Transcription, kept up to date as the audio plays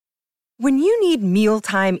When you need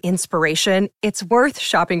mealtime inspiration, it's worth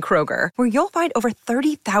shopping Kroger, where you'll find over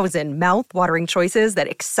 30,000 mouth-watering choices that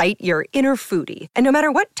excite your inner foodie. And no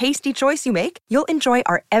matter what tasty choice you make, you'll enjoy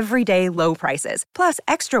our everyday low prices, plus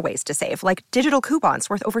extra ways to save, like digital coupons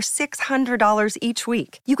worth over $600 each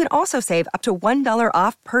week. You can also save up to $1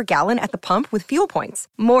 off per gallon at the pump with fuel points.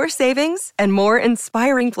 More savings and more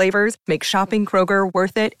inspiring flavors make shopping Kroger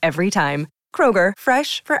worth it every time. Kroger,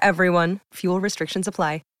 fresh for everyone. Fuel restrictions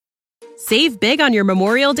apply. Save big on your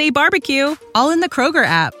Memorial Day barbecue, all in the Kroger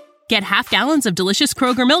app. Get half gallons of delicious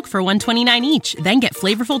Kroger milk for $1.29 each. Then get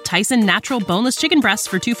flavorful Tyson natural boneless chicken breasts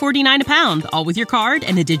for $2.49 a pound, all with your card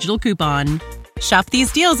and a digital coupon. Shop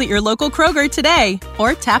these deals at your local Kroger today,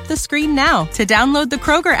 or tap the screen now to download the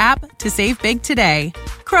Kroger app to save big today.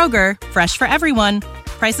 Kroger, fresh for everyone.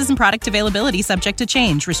 Prices and product availability subject to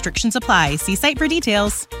change. Restrictions apply. See site for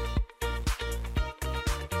details.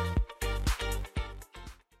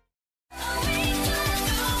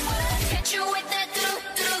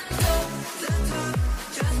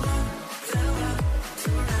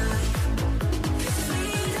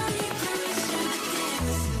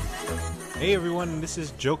 Hey everyone, this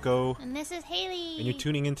is Joko. And this is Haley. And you're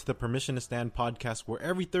tuning into the Permission to Stand podcast, where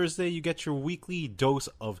every Thursday you get your weekly dose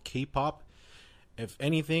of K-pop. If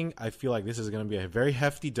anything, I feel like this is going to be a very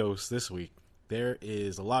hefty dose this week. There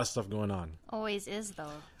is a lot of stuff going on. Always is, though.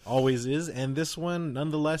 Always is, and this one,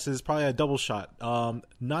 nonetheless, is probably a double shot.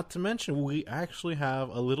 Not to mention, we actually have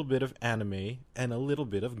a little bit of anime and a little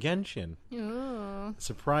bit of Genshin. Ooh.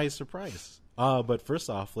 Surprise, surprise. But first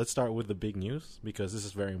off, let's start with the big news, because this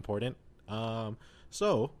is very important.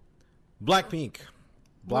 So, BLACKPINK.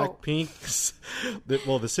 BLACKPINK's, the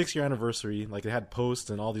 6-year anniversary, like they had posts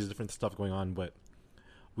and all these different stuff going on, but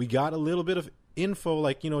we got a little bit of info,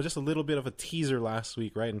 like, just a little bit of a teaser last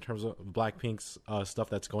week, right, in terms of BLACKPINK's stuff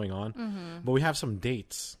that's going on. Mm-hmm. But we have some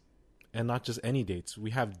dates, and not just any dates.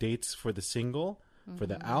 We have dates for the single, for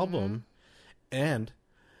the album, and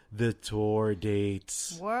the tour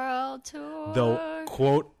dates. World tour. The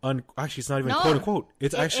quote, actually, it's not even quote unquote.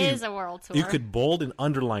 It is a world tour. You could bold and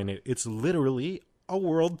underline it. It's literally a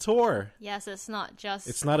world tour. Yes, it's not just.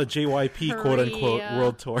 It's not a JYP quote unquote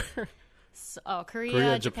world tour.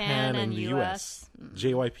 Korea, Japan, and the US.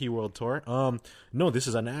 JYP world tour. No, this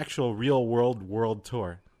is an actual real world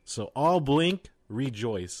tour. So all blink,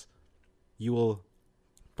 rejoice. You will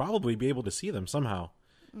probably be able to see them somehow.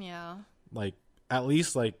 Yeah. Like, at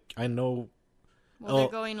least, like, I know. Well, they're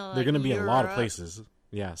going to, they're going to be in a lot of places.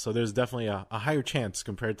 Yeah, so there's definitely a higher chance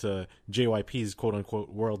compared to JYP's quote-unquote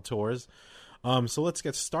world tours. So let's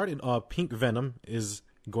get started. Pink Venom is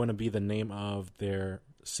going to be the name of their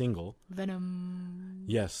single. Venom.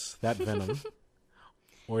 Yes, that Venom.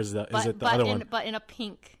 Or is it the other one? But in a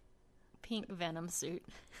pink Venom suit.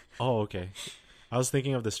 Oh, okay. I was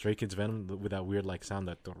thinking of the Stray Kids Venom with that weird, like, sound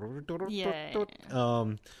that... Yeah.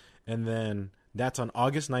 And then that's on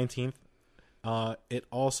August 19th. It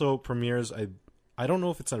also premieres... I don't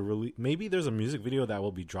know if it's a release. Maybe there's a music video that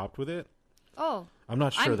will be dropped with it. Oh. I'm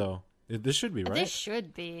not sure, though. This should be, right? This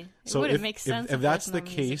should be. It so wouldn't make sense if that's the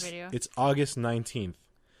case, it's August 19th.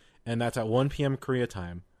 And that's at 1 p.m. Korea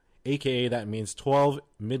time. AKA, that means 12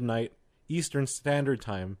 midnight Eastern Standard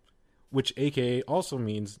Time. Which AKA also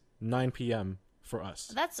means 9 p.m. for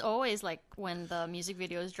us. That's always like when the music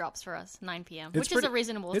videos drops for us, 9 p.m. Which is a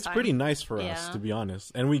reasonable time. It's pretty nice for us, to be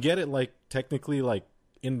honest. And we get it, like, technically, like,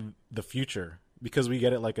 in the future. Because we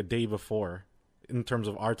get it like a day before in terms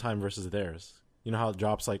of our time versus theirs. You know how it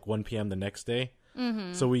drops like 1 p.m. the next day?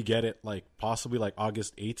 Mm-hmm. So we get it like possibly like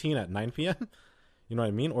August 18 at 9 p.m. You know what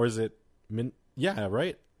I mean? Or is it yeah,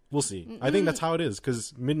 right? We'll see. Mm-hmm. I think that's how it is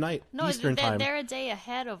because midnight Eastern time. They're a day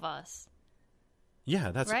ahead of us. Yeah,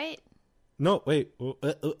 that's right. No, wait. I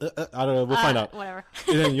don't know. We'll find out. Whatever.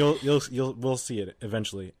 And then we'll see it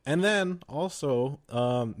eventually. And then also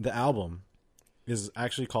the album is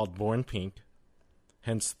actually called Born Pink.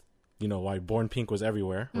 Hence, why Born Pink was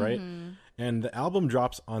everywhere, right? Mm-hmm. And the album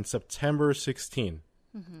drops on September 16.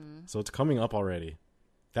 Mm-hmm. So it's coming up already.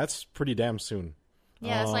 That's pretty damn soon.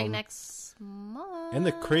 Yeah, it's like next month. And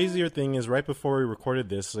the crazier thing is right before we recorded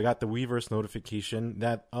this, I got the Weverse notification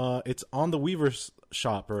that it's on the Weverse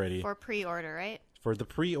shop already. For pre-order, right? For the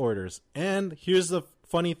pre-orders. And here's the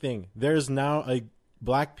funny thing. There's now a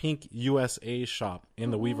BLACKPINK USA shop in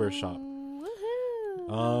the Weverse shop.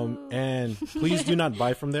 And please do not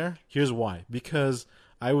buy from there. Here's why. Because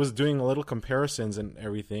I was doing a little comparisons and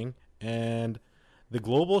everything, and the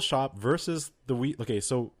global shop versus okay,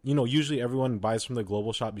 so, usually everyone buys from the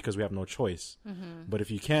global shop because we have no choice. Mm-hmm. But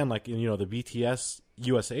if you can, like, the BTS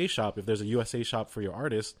USA shop, if there's a USA shop for your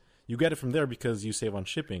artist, you get it from there because you save on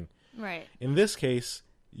shipping. Right. In this case,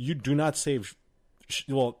 you do not save.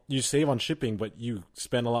 Well, you save on shipping, but you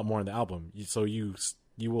spend a lot more on the album. So you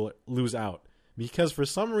will lose out because for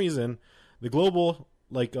some reason the global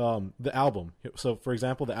the album. So for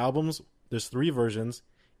example, the albums, there's 3 versions.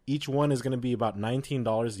 Each one is going to be about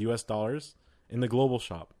 $19 US dollars in the global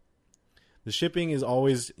shop. The shipping is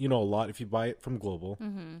always, a lot if you buy it from global.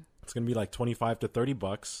 Mm-hmm. It's going to be like $25 to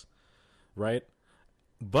 $30, right?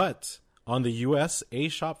 But on the USA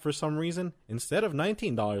shop, for some reason, instead of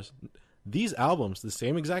 $19, these albums, the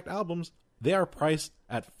same exact albums, they are priced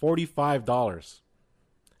at $45.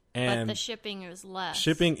 And but the shipping is less.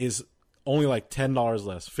 Shipping is only like $10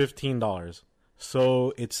 less, $15.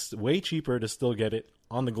 So it's way cheaper to still get it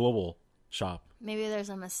on the global shop. Maybe there's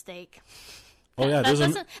a mistake. Oh yeah,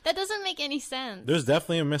 that doesn't make any sense. There's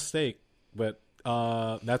definitely a mistake, but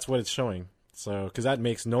that's what it's showing. So, because that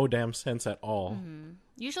makes no damn sense at all. Mm-hmm.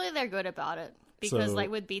 Usually they're good about it because,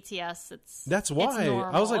 with BTS, that's why it's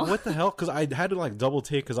normal. I was like, what the hell? Because I had to double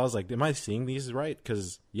take because I was like, am I seeing these right?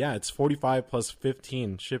 Because it's 45 plus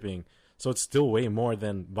 15 shipping, so it's still way more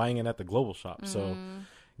than buying it at the global shop. Mm-hmm. So.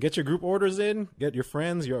 Get your group orders in, get your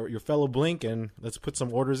friends, your fellow Blink, and let's put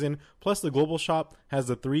some orders in. Plus, the global shop has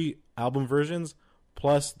the 3 album versions.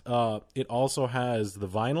 Plus, it also has the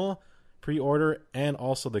vinyl pre-order and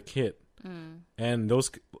also the kit. Mm. And those,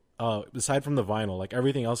 aside from the vinyl,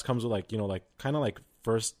 everything else comes with kind of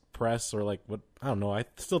first press or what, I don't know. I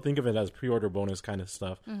still think of it as pre-order bonus kind of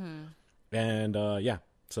stuff. Mm-hmm. And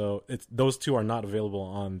so those 2 are not available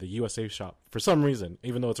on the USA shop for some reason,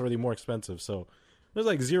 even though it's already more expensive. So.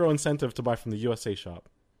 There's 0 incentive to buy from the USA shop.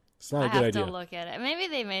 It's not a good idea. I have to look at it. Maybe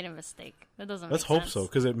they made a mistake. That doesn't make sense. Let's hope so,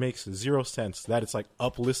 because it makes 0 sense that it's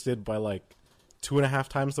uplisted by 2.5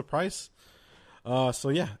 times the price. So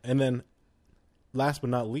yeah, and then last but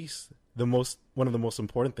not least, one of the most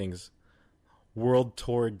important things, world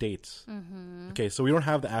tour dates. Mm-hmm. Okay, so we don't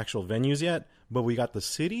have the actual venues yet, but we got the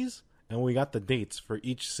cities and we got the dates for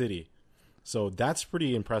each city. So that's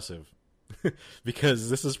pretty impressive because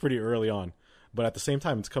this is pretty early on. But at the same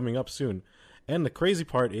time, it's coming up soon. And the crazy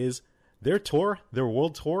part is their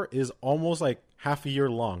world tour is almost half a year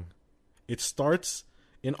long. It starts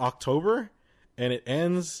in October and it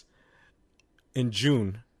ends in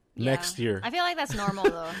June next year. I feel like that's normal,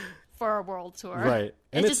 though, for a world tour. Right.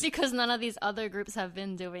 And it's just because none of these other groups have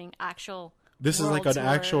been doing actual This is world an tours.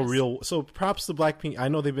 actual real... So props to BLACKPINK. I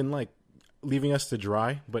know they've been leaving us to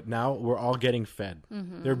dry, but now we're all getting fed.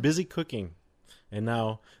 Mm-hmm. They're busy cooking. And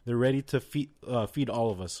now they're ready to feed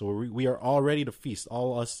all of us. So we are all ready to feast,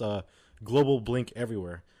 all us global Blink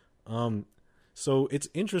everywhere. So it's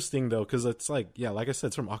interesting, though, because it's like I said,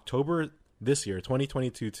 it's from October this year,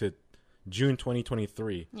 2022, to June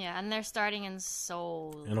 2023. Yeah, and they're starting in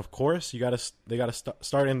Seoul. And, of course, they gotta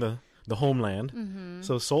start in the homeland. Mm-hmm.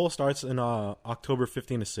 So Seoul starts in October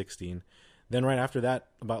 15 to 16. Then right after that,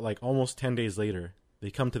 about almost 10 days later,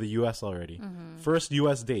 they come to the U.S. already. Mm-hmm. First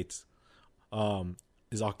U.S. dates.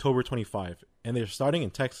 Is October 25, and they're starting in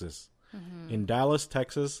Texas, in Dallas,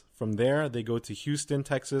 Texas. From there, they go to Houston,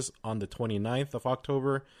 Texas on the 29th of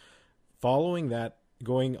October. Following that,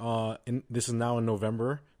 this is now in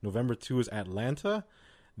November. November 2 is Atlanta.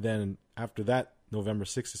 Then after that, November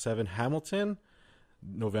 6 to 7, Hamilton.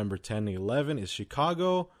 November 10 to 11 is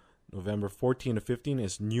Chicago. November 14 to 15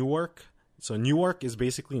 is Newark. So Newark is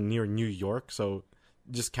basically near New York. So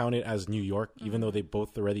just count it as New York, even though they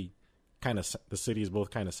both already the cities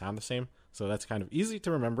both kind of sound the same, so that's kind of easy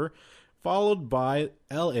to remember. Followed by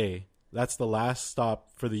LA. That's the last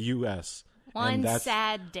stop for the US. One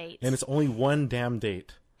sad date. And it's only one damn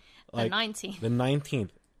date. The 19th. The 19th.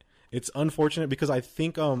 It's unfortunate because I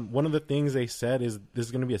think one of the things they said is this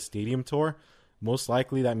is going to be a stadium tour. Most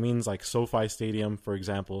likely that means SoFi Stadium, for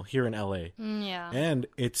example, here in LA. Yeah. And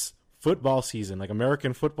it's football season,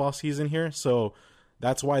 American football season here, so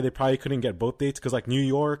that's why they probably couldn't get both dates because New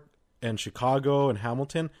York and Chicago and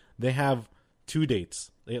Hamilton, they have 2 dates.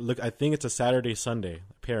 I think it's a Saturday-Sunday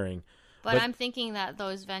pairing. But I'm thinking that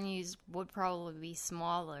those venues would probably be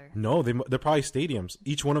smaller. No, they're probably stadiums.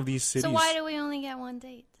 Each one of these cities. So why do we only get 1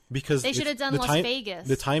 date? Because they should have done Las Vegas.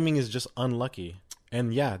 The timing is just unlucky.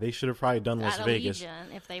 And they should have probably done Las Vegas.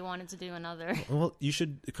 If they wanted to do another. Well, you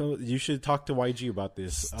should talk to YG about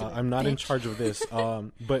this. I'm not in charge of this.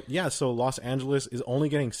 But so Los Angeles is only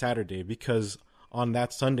getting Saturday because on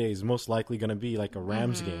that Sunday is most likely going to be a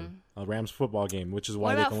Rams game, a Rams football game, which is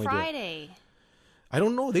why they can only Friday? Do it. I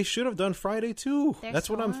don't know. They should have done Friday too. That's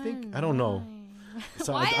what I'm thinking. I don't know.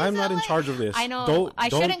 So I'm not in charge of this. I know. I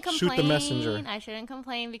shouldn't complain. Shoot the messenger. I shouldn't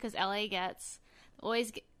complain because LA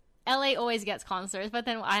always gets concerts, but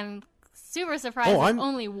then I'm super surprised there's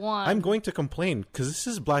only one. I'm going to complain because this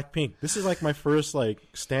is Blackpink. This is like my first like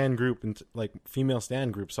stan group and like female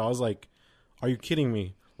stan group. So I was like, are you kidding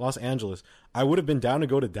me? Los Angeles. I would have been down to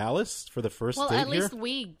go to Dallas for the first date here. Well, at least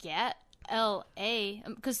we get LA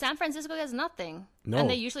because San Francisco has nothing. No. And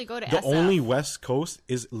they usually go to the SF. only West Coast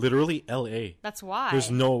is literally LA. That's why. There's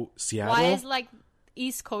no Seattle. Why is like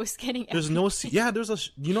East Coast getting There's no there's a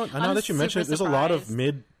now that you mention it, there's a lot of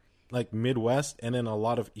Midwest and then a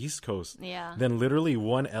lot of East Coast. Yeah. Then literally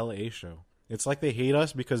one LA show. It's like they hate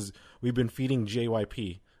us because we've been feeding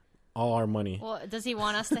JYP all our money. Well, does he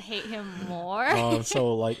want us to hate him more?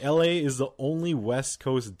 So like LA is the only West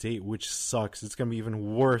Coast date, which sucks. It's gonna be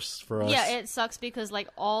even worse for us. Yeah, it sucks because like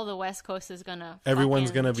all the West Coast is gonna.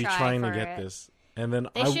 Everyone's gonna be trying to get it. this, and then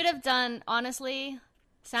they should have done honestly.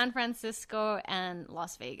 San Francisco and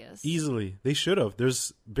Las Vegas. Easily, they should have.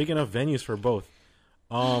 There's big enough venues for both.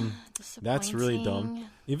 That's really dumb.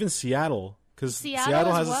 Even Seattle. Because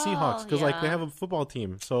Seattle has the Seahawks. Because like they have a football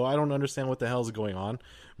team. So I don't understand what the hell is going on.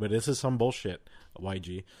 But this is some bullshit,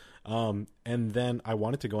 YG. And then I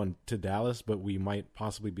wanted to go to Dallas, but we might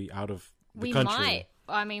possibly be out of the country. We might.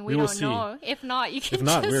 I mean, we don't know. If not, you can. If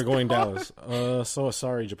not, we're going Dallas. So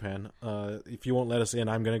sorry, Japan. If you won't let us in,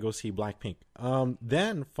 I'm gonna go see Blackpink.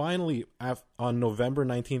 Then finally, on November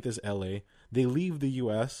 19th is LA. They leave the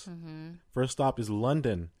U.S. Mm-hmm. First stop is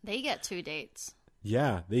London. They get 2 dates.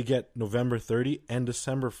 Yeah, they get November 30 and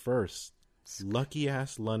December 1st. Lucky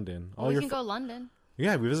ass London. Well, we can go London.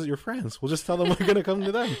 Yeah, we visit your friends. We'll just tell them we're gonna come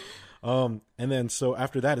to them. And then so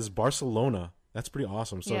after that is Barcelona. That's pretty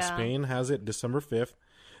awesome. So Spain has it December 5th,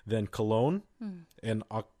 then Cologne and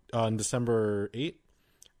on December 8th,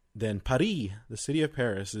 then Paris, the city of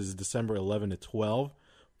Paris, is December 11 to 12,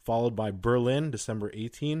 followed by Berlin, December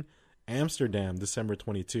 18, Amsterdam, December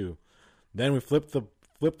 22. Then we flip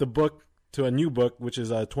the book to a new book, which is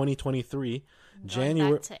 2023.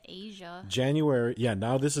 January back to Asia. January,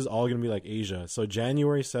 now this is all gonna be like Asia. So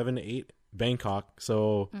January 7 to 8. Bangkok,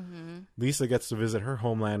 so Lisa gets to visit her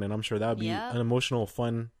homeland, and I'm sure that would be an emotional,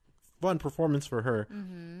 fun performance for her.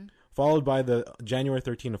 Followed by the January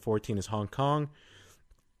 13 to 14 is Hong Kong.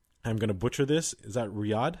 I'm gonna butcher this. Is that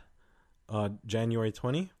Riyadh? January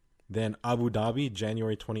 20. Then Abu Dhabi,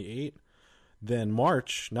 January 28. Then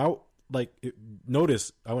March. Now,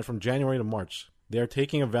 notice I went from January to March. They are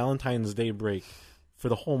taking a Valentine's Day break for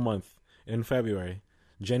the whole month in February.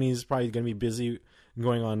 Jenny's probably gonna be busy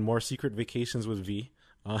going on more secret vacations with V.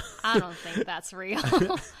 I don't think that's real.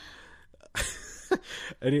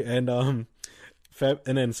 and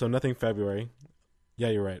then so nothing February. Yeah,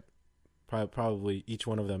 you're right. Probably each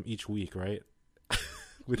one of them each week, right?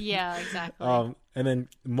 Yeah, exactly. And then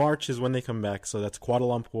March is when they come back. So that's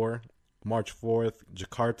Kuala Lumpur, March 4th,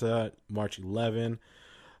 Jakarta, March 11,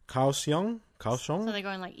 Kaohsiung. So they're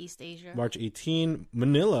going like East Asia. March 18,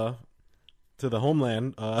 Manila. To the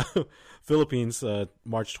homeland, Philippines,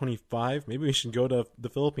 March 25. Maybe we should go to the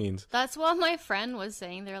Philippines. That's what my friend was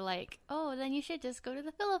saying. They're like, oh, then you should just go to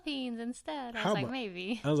the Philippines instead. I was like,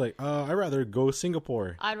 maybe. I was like, I'd rather go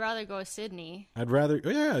Singapore. I'd rather go Sydney. You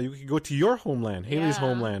could go to your homeland, Haley's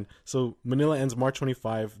homeland. So Manila ends March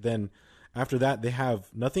 25. Then after that, they have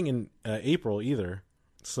nothing in April either.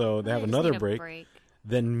 So they have another break.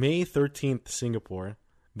 Then May 13th, Singapore.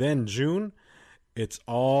 Then June, it's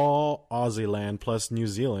all Aussie land plus New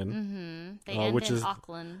Zealand, They end which in is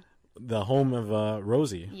Auckland, the home of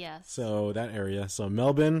Rosie. Yes. So that area. So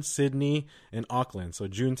Melbourne, Sydney, and Auckland. So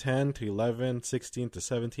June 10 to 11, 16 to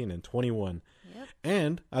 17, and 21. Yep.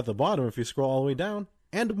 And at the bottom, if you scroll all the way down,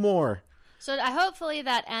 and more. So hopefully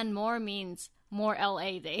that and more means more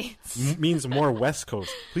LA dates. Means more West Coast.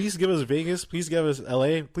 Please give us Vegas. Please give us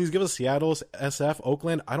LA. Please give us Seattle, SF,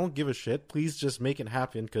 Oakland. I don't give a shit. Please just make it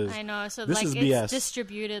happen because I know. So this is it's BS.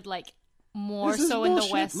 Distributed more so in the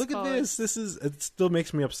West Look Coast. Look at this. It still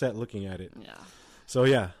makes me upset looking at it. Yeah.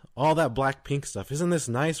 So all that Blackpink stuff. Isn't this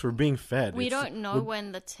nice? We're being fed. We don't know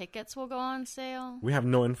when the tickets will go on sale. We have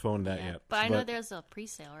no info on that yet. But I know there's a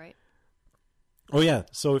pre-sale, right? Oh yeah,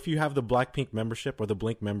 so if you have the Blackpink membership or the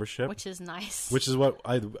Blink membership, which is nice, which is what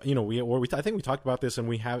I think we talked about this and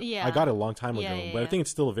we have. Yeah. I got it a long time ago, but I think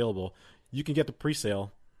it's still available. You can get the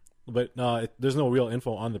pre-sale, but there's no real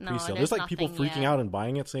info on the pre-sale. There's like people freaking out and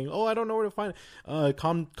buying it, saying, "Oh, I don't know where to find it."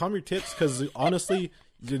 Calm your tits, because honestly,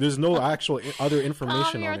 there's no actual other information on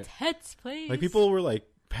it. Calm your tits, please. Like people were like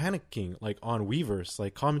panicking, like on Weverse,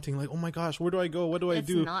 like commenting, like, "Oh my gosh, where do I go? What do I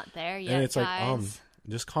do?" It's not there yet, and it's guys. like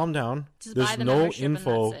just calm down. There's no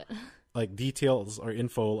info, like details or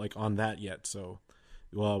info like on that yet. So,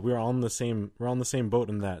 we're on the same boat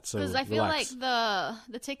in that. So because I feel like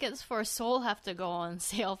the tickets for Seoul have to go on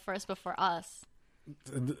sale first before us.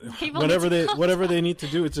 whatever they need to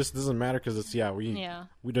do, it just doesn't matter because it's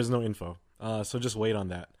there's no info. So just wait on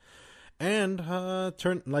that. And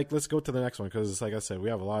let's go to the next one because like I said, we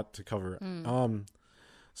have a lot to cover.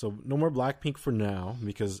 So no more Blackpink for now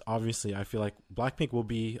because obviously I feel like Blackpink will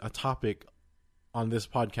be a topic on this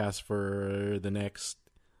podcast for the next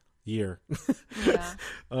year.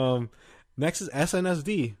 Next is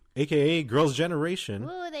SNSD, aka Girls' Generation.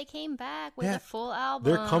 Ooh, they came back with a full album.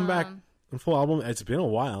 Their comeback and full album. It's been a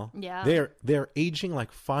while. Yeah, they're aging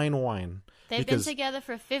like fine wine. They've been together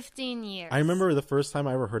for 15 years. I remember the first time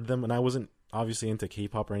I ever heard them, and I wasn't obviously into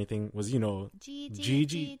K-pop or anything. Was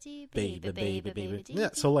Gigi, baby. Yeah,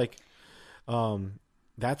 so like,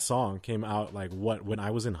 that song came out like when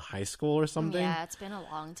I was in high school or something. Yeah, it's been a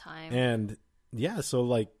long time. And yeah, so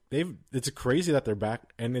like it's crazy that they're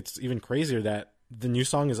back, and it's even crazier that the new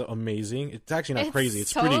song is amazing. It's actually not crazy.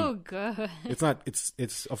 It's so pretty good. It's not.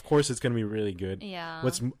 It's of course it's gonna be really good. Yeah.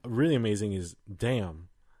 What's really amazing is damn,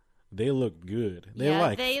 they look good.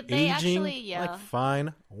 They're they aging actually, like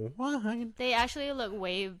fine wine. They actually look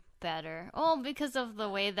way better. Oh, because of the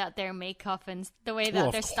way that their makeup and the way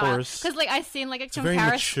that their style. Because like I've seen like a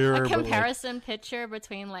comparison picture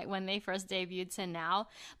between like when they first debuted to now,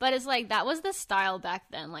 but it's like that was the style back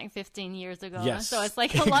then, like 15 years ago. Yes. So it's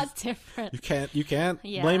like a lot different. You can't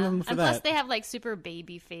blame them for that. Plus they have like super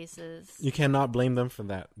baby faces. You cannot blame them for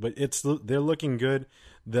that. But they're looking good.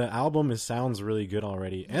 The album sounds really good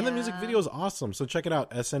already, and the music video is awesome. So check it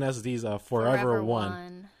out. SNSD Forever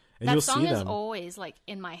One. And that song is always like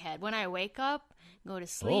in my head when I wake up, go to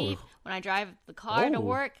sleep, when I drive the car to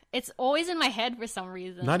work. It's always in my head for some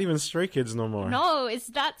reason. Not even Stray Kids no more. No, it's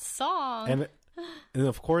that song. And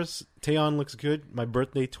of course, Taeyeon looks good. My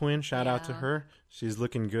birthday twin. Shout out to her. She's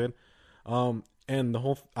looking good. And the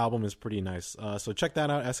whole album is pretty nice. So check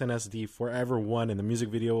that out. SNSD Forever One, and the music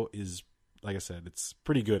video is, like I said, it's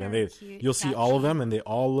pretty good. Very and cute, you'll see all of them, and they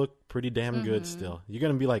all look pretty damn good still. You're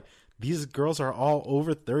gonna be like, these girls are all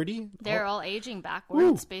over 30? They're all aging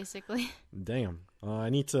backwards, basically. Damn. I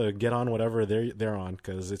need to get on whatever they're on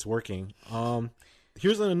because it's working.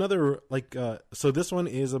 Here's another, so this one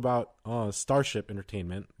is about Starship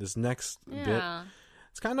Entertainment. This next bit.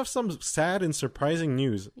 It's kind of some sad and surprising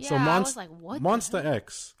news. Yeah, so I was like, what? MONSTA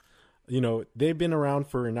X, they've been around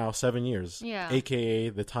for now 7 years. Yeah. AKA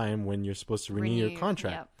the time when you're supposed to renew your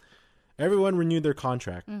contract. Yep. Everyone renewed their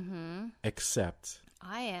contract. Except...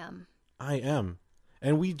 I am.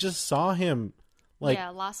 And we just saw him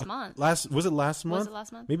last month. Was it last month?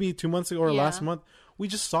 Maybe 2 months ago or last month. We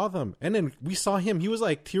just saw them. And then we saw him. He was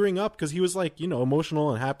like tearing up because he was like,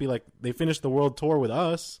 emotional and happy. Like they finished the world tour with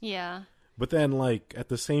us. Yeah. But then like at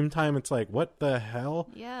the same time, it's like, what the hell?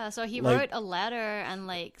 Yeah. So he wrote a letter and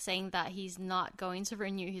like saying that he's not going to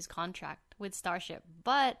renew his contract with Starship,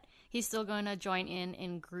 but he's still going to join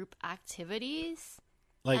in group activities.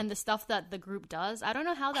 And the stuff that the group does. I don't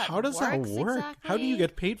know how that works. How does that work? Exactly. How do you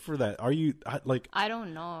get paid for that? Are you like... I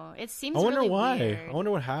don't know. It seems I wonder really why. weird. I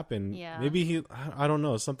wonder what happened. Yeah. Maybe I don't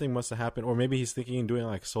know. Something must have happened. Or maybe he's thinking of doing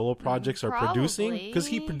like solo projects or producing. Because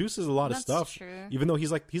he produces a lot of stuff. True. Even though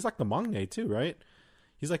he's like the Manga too, right?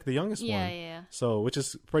 He's like the youngest one. Yeah. So, which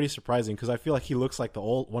is pretty surprising because I feel like he looks like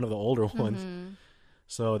one of the older ones.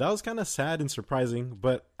 So that was kind of sad and surprising.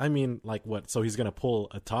 But I mean, like what? So he's going to pull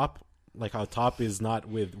a top? Like how Top is not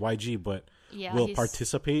with YG, but will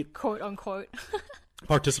participate, quote unquote,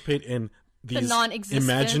 participate in these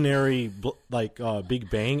imaginary Big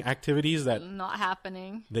Bang activities that not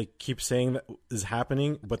happening. They keep saying that is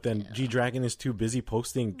happening, but then G Dragon is too busy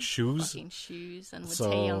posting shoes, and with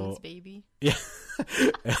Taeyoung's baby. Yeah,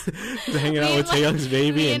 hanging out with Taeyoung's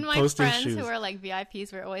baby and posting shoes. Me and my friends who are like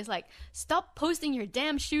VIPs were always like, "Stop posting your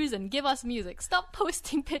damn shoes and give us music. Stop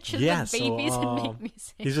posting pictures of babies and make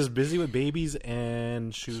music." He's just busy with babies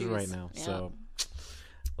and shoes right now. Yeah. So.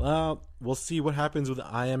 We'll see what happens with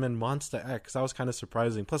IM and MONSTA X. That was kind of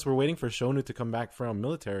surprising. Plus, we're waiting for Shonu to come back from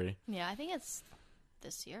military. Yeah, I think it's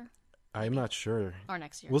this year. I'm not sure. Or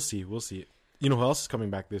next year. We'll see. You know who else is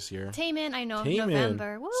coming back this year? Taemin, I know.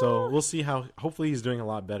 November. Woo! So we'll see how. Hopefully, he's doing a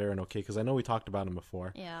lot better and okay. Because I know we talked about him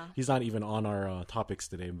before. Yeah. He's not even on our topics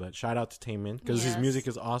today. But shout out to Taemin because his music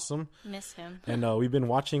is awesome. Miss him. And we've been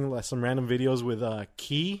watching some random videos with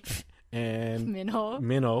Key and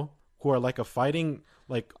Minho, who are like a fighting.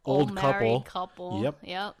 Like old couple.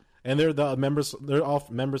 Yep. And they're the members. They're all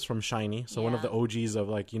members from SHINee. So one of the OGs of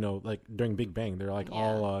like during Big Bang. They're like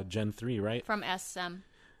all Gen 3, right? From SM.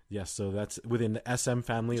 Yes. So that's within the SM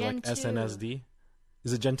family, Gen like 2. SNSD.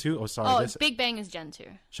 Is it Gen 2? Oh, sorry. Oh, Big Bang is Gen 2.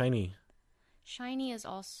 SHINee is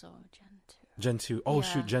also Gen 2. Gen 2. Oh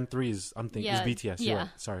shoot, Gen 3 is is BTS. Yeah. You're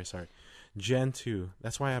right. Sorry. Gen 2.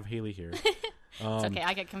 That's why I have Haley here. It's okay.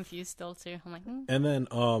 I get confused still too. I'm like, And then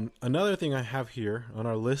another thing I have here on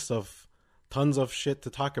our list of tons of shit to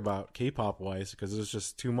talk about K-pop wise, because there's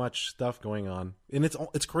just too much stuff going on, and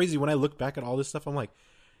it's crazy when I look back at all this stuff. I'm like,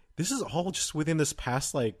 this is all just within this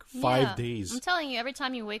past like 5 days. I'm telling you, every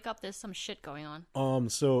time you wake up, there's some shit going on.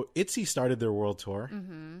 So ITZY started their world tour,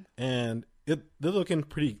 and they're looking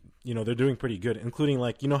pretty. They're doing pretty good, including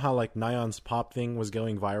like how like Nayeon's pop thing was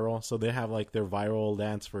going viral. So they have like their viral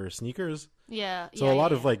dance for sneakers. Yeah. So a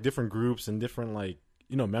lot of like different groups and different like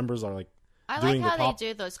members are like. I doing like how pop, they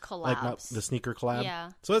do those collabs, like not the sneaker collab. Yeah.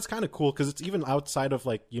 So that's kind of cool because it's even outside of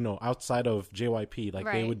like outside of JYP, like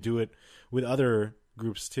they would do it with other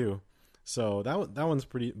groups too. So that one's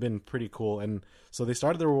been pretty cool. And so they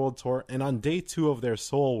started their world tour, and on day 2 of their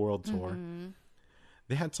Seoul world tour,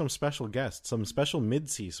 they had some special guests, some special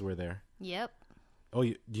MIDZYs were there. Yep. Oh,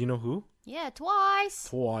 do you know who? Yeah,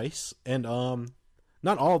 Twice. And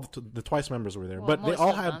not all the Twice members were there, well, but they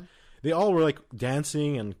all had. Them. They all were like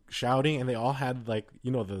dancing and shouting, and they all had like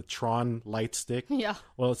the Tron light stick. Yeah.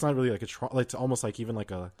 Well, it's not really like a Tron. It's almost like even like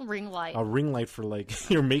a ring light. A ring light for like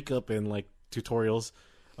your makeup and like tutorials.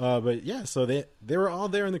 But yeah, so they were all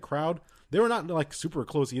there in the crowd. They were not like super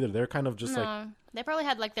close either. They're kind of just like they probably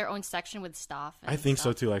had like their own section with staff. I think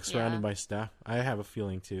so too, like surrounded by staff. I have a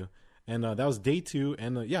feeling too. And that was day 2,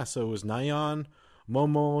 and so it was Nayeon,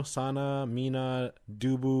 Momo, Sana, Mina,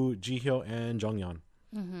 Dubu, Jihyo, and Jonghyun.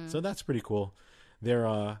 So that's pretty cool.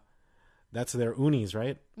 That's their unis,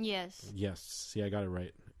 right? Yes. See, I got it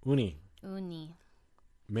right. Uni.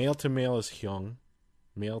 Male to male is Hyung.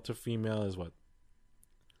 Male to female is what?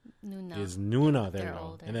 Nuna. Is Nuna. There you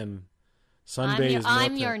go. And then Sunbae is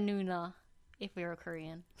I'm your Nuna, if we were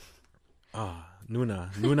Korean.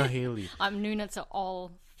 Nuna Haley. I'm Nuna to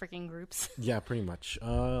all freaking groups. Yeah, pretty much.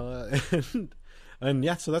 And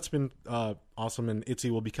yeah, so that's been awesome. And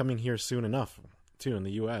ITZY will be coming here soon enough. Too in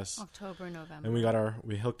the U.S. October, November, and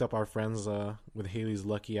we hooked up our friends with Haley's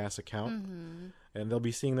lucky ass account, and they'll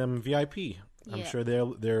be seeing them VIP. I'm sure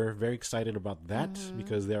they're very excited about that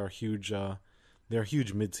because they're huge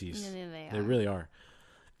MIDZYs. They really are.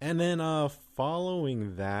 And then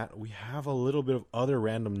following that, we have a little bit of other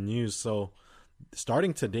random news. So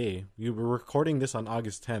starting today, we were recording this on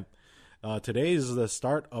August 10th. Today is the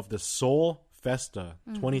start of the Seoul Festa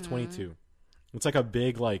 2022. It's like a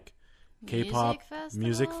big like K-pop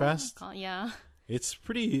music fest. Yeah. It's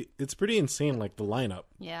pretty insane, like the lineup.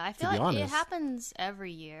 Yeah, I feel like it happens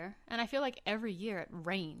every year, and I feel like every year it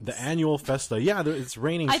rains. The annual festa, it's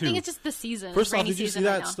raining too. I think it's just the season. First off, did you see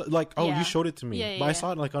that? You showed it to me, but I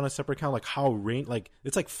saw it like on a separate account, like how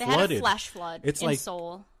it's like flooded. They had a flash flood. It's in like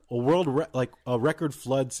Seoul. A record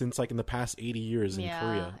flood since like in the past 80 years in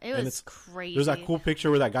Korea. It was crazy. There's that cool picture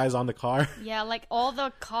where that guy's on the car. Yeah, like all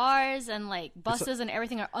the cars and like buses and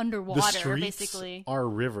everything are underwater. The streets basically are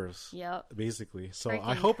rivers. Yep. Basically. So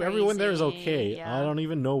I hope everyone there is okay. Yeah. I don't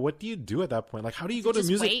even know, what do you do at that point? Like, how do you go to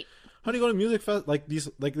music? Wait? How do you go to music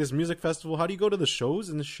this music festival? How do you go to the shows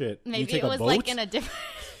and shit? Maybe you take it was a boat? like in a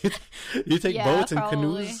different. You take boats and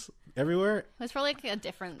probably. canoes everywhere. It was probably like a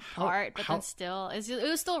different part, but then still, it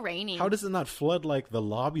was still raining. How does it not flood like the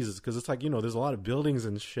lobbies? Because it's like there's a lot of buildings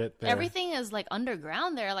and shit there. Everything is like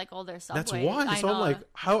underground there, like all their subways. That's why. So I'm like,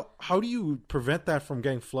 how do you prevent that from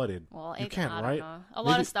getting flooded? Well, you can't, right? A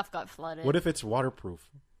lot of stuff got flooded. What if it's waterproof?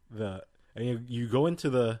 And you go into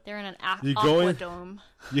the. They're in an aqua dome.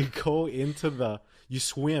 You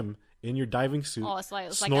swim in your diving suit. Oh, it's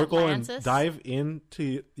like snorkel and dive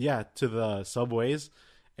into to the subways,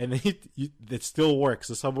 and then it still works.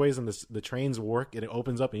 The subways and the trains work, and it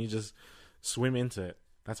opens up, and you just swim into it.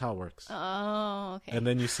 That's how it works. Oh, okay. And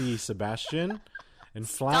then you see Sebastian and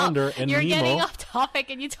Flounder and You're Nemo. You're getting off topic,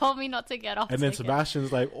 and you told me not to get off. And then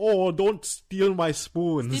Sebastian's like, "Oh, don't steal my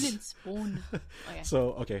spoons." Stealing spoon. Okay.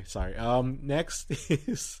 So sorry. Next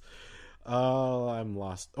is. I'm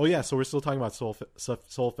lost. Oh yeah, so we're still talking about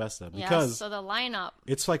Seoul Festa because so the lineup.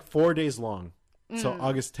 It's like 4 days long. So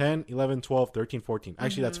August 10, 11, 12, 13, 14.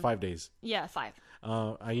 Actually, that's 5 days. Yeah, 5.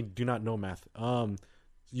 I do not know math.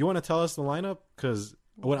 You want to tell us the lineup? Because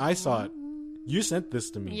when I saw it, you sent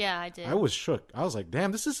this to me. Yeah, I did. I was shook. I was like,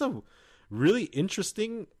 damn, this is a really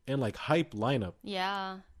interesting and like hype lineup.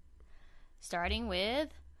 Yeah. Starting with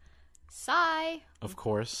Psy. Of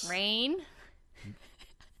course. Rain.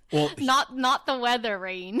 Well, not the weather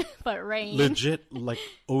rain, but rain. Legit, like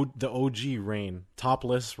the OG Rain,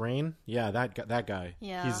 topless Rain. Yeah, that guy.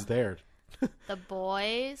 Yeah, he's there. The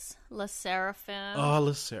boys, Le Sserafim. Oh,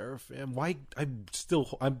 Le Sserafim. Why? I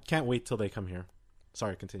can't wait till they come here.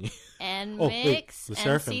 Sorry, continue. And Mix,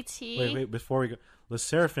 NCT. Wait, before we go, Le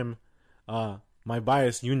Sserafim, my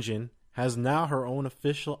bias Yoonjin has now her own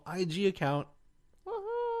official IG account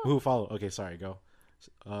Who follow? Okay, sorry, go.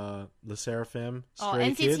 Le Seraphim,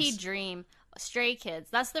 Stray NCT Kids. Dream, Stray Kids.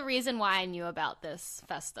 That's the reason why I knew about this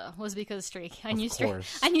festa, was because I knew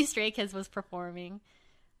Stray Kids was performing.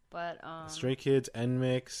 But Stray Kids,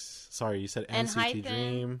 NMIX. Sorry, you said NCT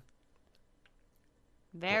Dream.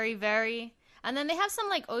 Very, very. And then they have some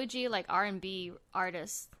like OG like R&B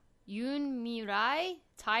artists. Yoon Mirai,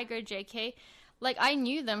 Tiger, JK. Like, I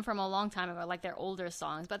knew them from a long time ago, like their older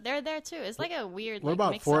songs, but they're there too. It's like a weird. What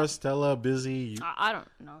about Forestella, Busy? I don't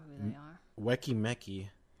know who they are. Weki Meki.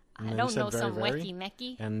 I don't know some Weki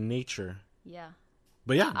Meki. And Nature. Yeah.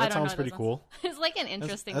 But yeah, that sounds pretty cool. It's like an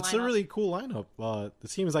interesting. That's a really cool lineup. It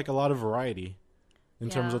seems like a lot of variety in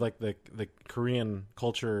terms of like the Korean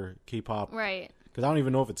culture, K-pop. Right. Because I don't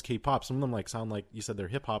even know if it's K-pop. Some of them like sound like you said they're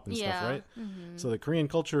hip hop and stuff, right? Mm-hmm. So the Korean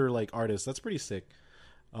culture like artists, that's pretty sick.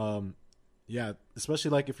 Yeah, especially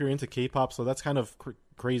like if you're into K-pop, so that's kind of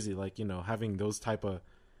crazy, like, you know, having those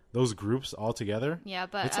groups all together. Yeah,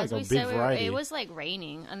 but it's as like we said, it was like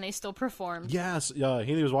raining, and they still performed. Yes,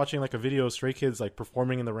 Haley was watching like a video of Stray Kids like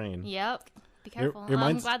performing in the rain. Yep, be careful.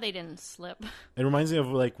 I'm glad they didn't slip. It reminds me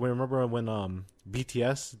of like remember when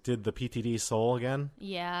BTS did the PTD Seoul again?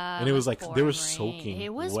 Yeah, and it was like they were rain. soaking.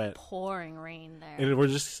 It was wet. pouring rain there, and we're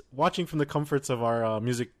just watching from the comforts of our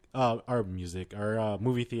movie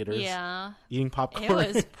theaters. Yeah. Eating popcorn.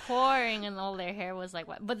 It was pouring and all their hair was like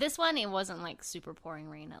wet. But this one, it wasn't like super pouring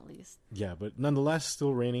rain at least. Yeah, but nonetheless,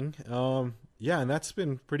 still raining. Yeah, and that's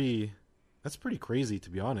pretty crazy, to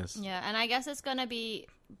be honest. Yeah, and I guess it's going to be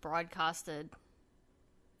broadcasted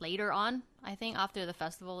later on, I think, after the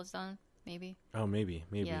festival is done, maybe. Oh, maybe.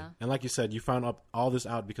 Yeah. And like you said, you found all this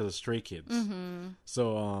out because of Stray Kids. Mm-hmm.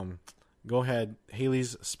 So, go ahead,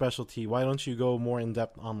 Haley's specialty. Why don't you go more in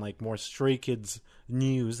depth on like more Stray Kids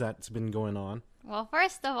news that's been going on? Well,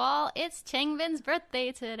 first of all, it's Changbin's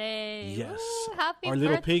birthday today. Yes, woo, happy our birthday.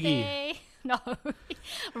 Little piggy. No,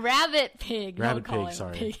 Rabbit Pig. Rabbit Pig.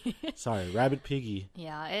 Sorry, sorry, Rabbit Piggy.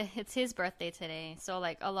 Yeah, it's his birthday today. So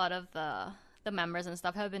like a lot of the members and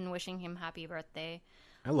stuff have been wishing him happy birthday.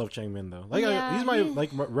 I love Changbin though. Like he's my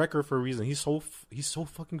like record for a reason. He's so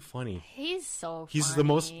fucking funny. He's so. He's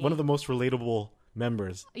funny. one of the most relatable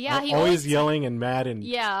members. Yeah, he always yelling and mad and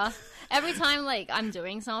yeah. Every time like I'm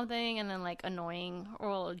doing something and then like annoying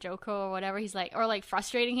or Joko or whatever, he's like or like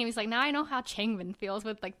frustrating him. He's like, now I know how Changbin feels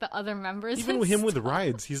with like the other members. Even with him with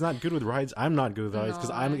rides, he's not good with rides. I'm not good with rides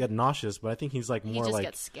because I get nauseous. But I think he's like more he just like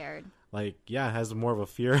gets scared. Like has more of a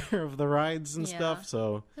fear of the rides and stuff.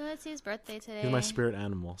 So it's his birthday today. He's my spirit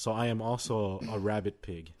animal. So I am also a rabbit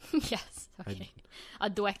pig. Yes. Okay. A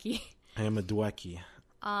dweki. I am a dweki.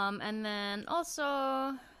 And then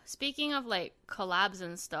also speaking of like collabs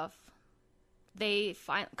and stuff, they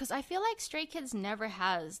find because I feel like Stray Kids never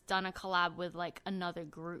has done a collab with like another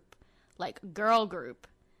group, like girl group.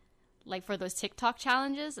 Like for those TikTok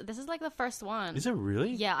challenges, this is like the first one. Is it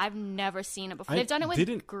really? Yeah, I've never seen it before. They've done it with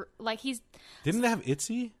Didn't they have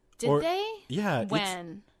ITZY? Did they? Yeah.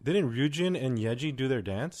 When? Didn't Ryujin and Yeji do their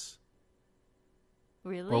dance?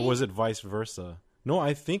 Really? Or was it vice versa? No,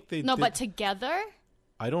 I think they. No, but together.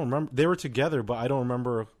 I don't remember. They were together, but I don't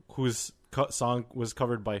remember whose song was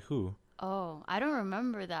covered by who. Oh, I don't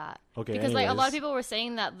remember that. Okay. Because like a lot of people were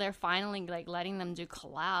saying that they're finally like letting them do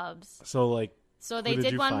collabs. So they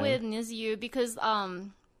did one with NiziU because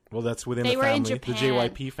well, that's within the family, the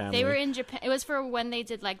JYP family. They were in Japan. It was for when they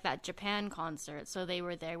did like that Japan concert, so they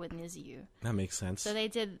were there with NiziU. That makes sense. So they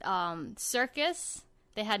did Circus.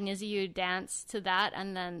 They had NiziU dance to that,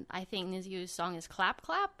 and then I think NiziU's song is Clap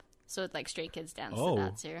Clap. So it's like Stray Kids dance to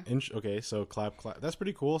that too. Okay, so Clap Clap. That's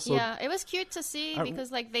pretty cool. So yeah, it was cute to see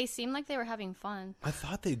because like they seemed like they were having fun. I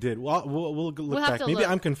thought they did. Well, we'll look back. Maybe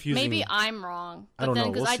I'm confusing. Maybe I'm wrong. But I don't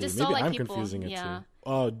know. Because I just Maybe saw like I'm people. Confusing it too.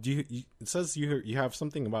 Oh, it says you have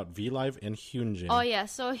something about V Live and Hyunjin. Oh yeah,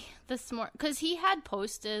 so this morning because he had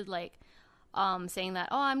posted like saying that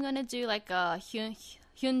I'm gonna do like a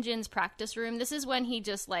Hyunjin's practice room. This is when he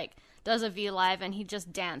just like does a V Live and he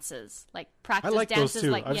just dances like practice. I like dances, those too.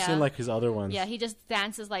 Like, I've seen like his other ones. Yeah, he just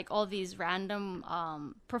dances like all these random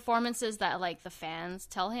performances that like the fans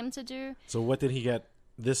tell him to do. So what did he get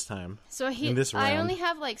this time? So in this round? I only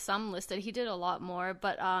have like some listed. He did a lot more,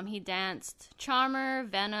 but he danced Charmer,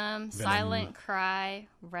 Venom, Silent Cry,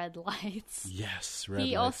 Red Lights. Yes, Red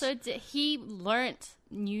Lights. Also he learnt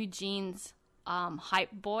New Jeans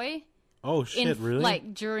Hype Boy. Oh shit! Really?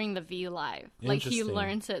 Like during the V Live, like he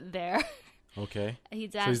learned it there. Okay. He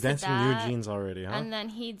danced. So he's dancing New Jeans already, huh? And then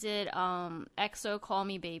he did EXO Call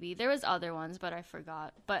Me Baby. There was other ones, but I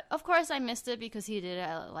forgot. But of course I missed it because he did it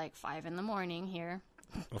at like 5 a.m. here.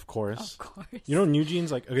 Of course. Of course. You know, New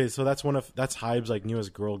Jeans, like, okay, so that's HYBE's like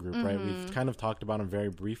newest girl group, right? We've kind of talked about them very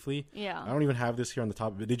briefly. Yeah. I don't even have this here on the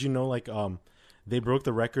top, but did you know, like, they broke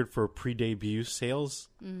the record for pre-debut sales?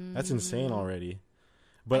 That's insane already.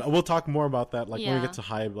 But we'll talk more about that, like, when we get to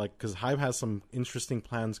HYBE, like, because HYBE has some interesting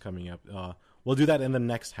plans coming up. We'll do that in the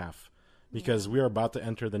next half, because we are about to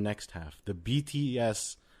enter the next half, the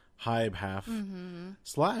BTS HYBE half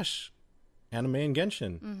 / anime and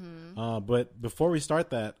Genshin. But before we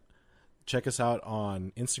start that, check us out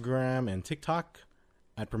on Instagram and TikTok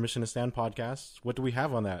at Permission to Stand Podcast. What do we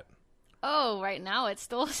have on that? Oh, right now it's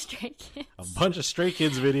still Stray Kids. A bunch of Stray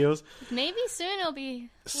Kids videos. Maybe soon it'll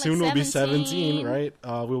be we'll be 17, right?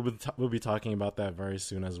 We'll be talking about that very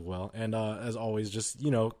soon as well. And as always, just,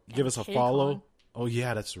 you know, give us a follow. Oh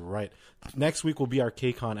yeah, that's right. Next week will be our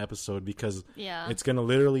KCON episode, because it's gonna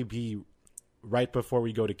literally be right before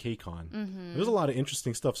we go to KCON. There's a lot of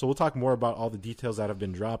interesting stuff, so we'll talk more about all the details that have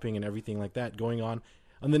been dropping and everything like that going on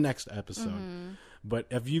the next episode. But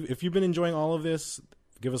if you've been enjoying all of this,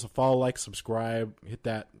 give us a follow, like, subscribe, hit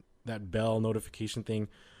that bell notification thing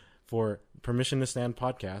for Permission to Stand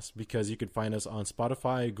Podcast, because you could find us on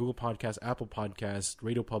Spotify, Google Podcasts, Apple Podcasts,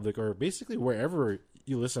 Radio Public, or basically wherever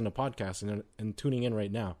you listen to podcasts and tuning in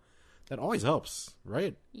right now. That always helps,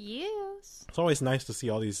 right? Yes. It's always nice to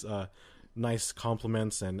see all these nice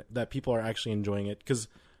compliments and that people are actually enjoying it, because,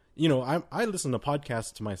 you know, I listen to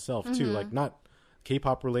podcasts to myself too, like, not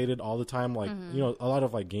K-pop related all the time, like, you know, a lot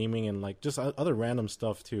of like gaming and like just other random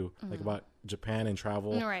stuff too, like about Japan and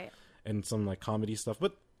travel, right, and some like comedy stuff.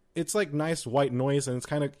 But it's like nice white noise, and it's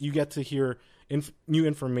kind of, you get to hear new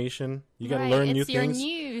information, you got to learn new things. It's your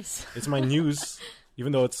news. It's my news,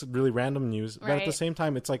 even though it's really random news, but at the same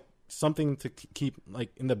time it's like something to keep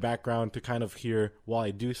like in the background to kind of hear while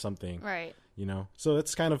I do something, right? You know, so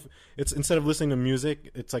it's kind of, it's instead of listening to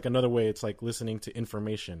music, it's like another way, it's like listening to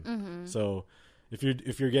information. So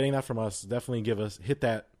if you're getting that from us, definitely hit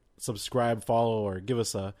that subscribe, follow, or give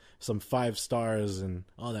us some 5 stars and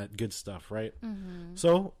all that good stuff, right?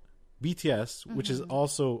 So BTS, which is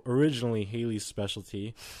also originally Haley's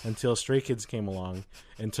specialty until Stray Kids came along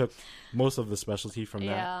and took most of the specialty from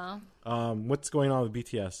that. What's going on with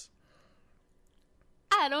BTS?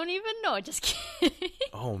 I don't even know. Just kidding.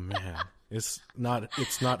 Oh man, it's not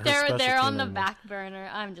her they're specialty on the anymore. back burner.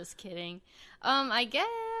 I'm just kidding. I guess.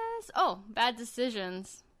 Oh, Bad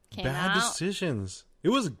Decisions came out. Bad Decisions. It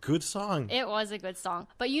was a good song. It was a good song,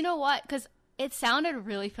 but you know what? Because it sounded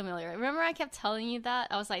really familiar. Remember, I kept telling you that?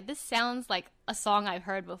 I was like, this sounds like a song I've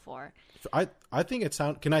heard before. I think it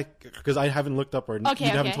sounds. Can I? Because I haven't looked up or you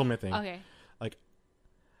haven't told me a thing. Okay. Like,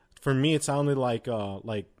 for me, it sounded like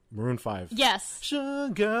Maroon 5. Yes.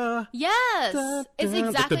 Sugar. Yes. It's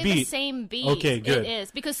exactly like the same beat. Okay, good. It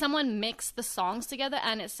is. Because someone mixed the songs together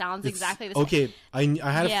and it sounds exactly the same. Okay,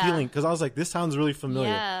 I had a feeling, because I was like, this sounds really familiar.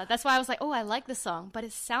 Yeah, that's why I was like, oh, I like the song, but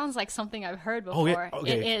it sounds like something I've heard before.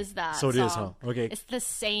 Okay. It is that So it song. is, huh? Okay. It's the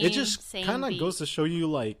same. It just kind of goes to show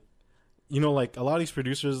you, like, you know, like, a lot of these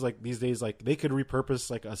producers, like, these days, like, they could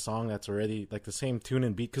repurpose, like, a song that's already, like, the same tune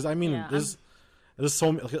and beat. Because, I mean, there's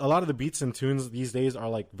a lot of the beats and tunes these days are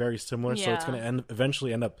like very similar, so it's gonna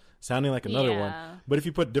eventually end up sounding like another one. But if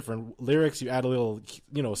you put different lyrics, you add a little,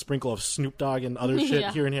 you know, sprinkle of Snoop Dogg and other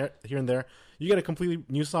shit here and there, you get a completely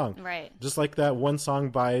new song. Right. Just like that one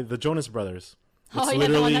song by the Jonas Brothers. It's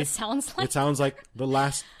the one that sounds like. It sounds like the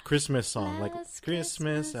last Christmas song, Last like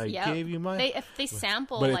Christmas, I gave you my. They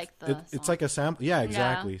sample but like it's like a sample. Yeah,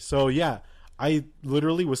 exactly. So yeah, I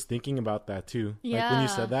literally was thinking about that too. Like when you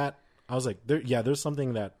said that. I was like, there's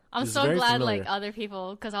something that I'm is so very glad, familiar. like, other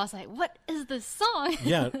people, because I was like, what is this song?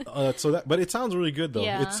 But it sounds really good, though.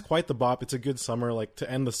 Yeah. It's quite the bop. It's a good summer, like,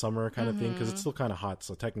 to end the summer kind of thing, because it's still kind of hot,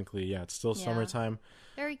 so technically, it's still summertime.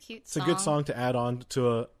 Very cute It's a good song to add on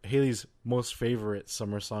to Haley's most favorite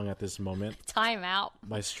summer song at this moment. Time Out.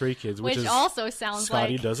 By Stray Kids, which is also sounds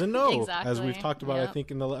Scotty like... Doesn't Know, exactly. as we've talked about, I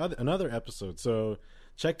think, in another episode. So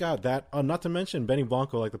check out that. Not to mention Benny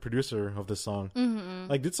Blanco, like the producer of the song,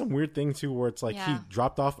 like did some weird thing too, where it's like he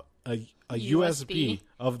dropped off a USB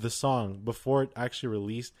of the song before it actually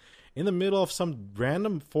released in the middle of some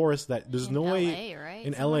random forest that there's no way right?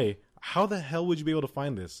 in LA. How the hell would you be able to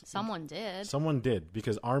find this? Someone did. Someone did,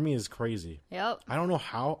 because Army is crazy. Yep. I don't know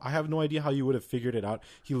how. I have no idea how you would have figured it out.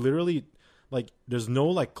 He literally, like, there's no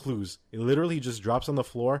like clues. It literally just drops on the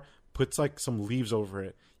floor, puts like some leaves over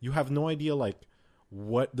it. You have no idea like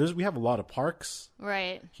we have a lot of parks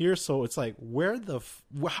right here, so it's like where in the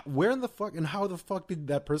fuck and how the fuck did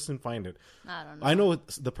that person find it? I don't know. I know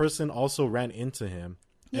the person also ran into him.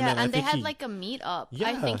 And they had like a meetup.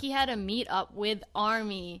 I think he had a meetup with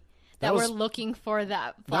Army. that we're looking for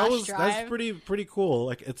that flash drive. That's pretty cool.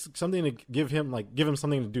 Like, it's something to give him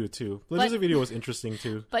something to do too. The music video was interesting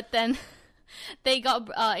too. But then it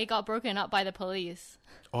got broken up by the police.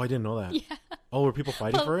 Oh, I didn't know that. Yeah. Oh, were people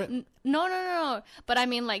fighting for it? No. But I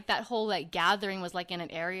mean, like, that whole, like, gathering was, like, in an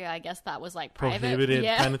area, I guess, that was, like, private. Prohibited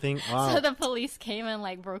kind of thing? Wow. So the police came and,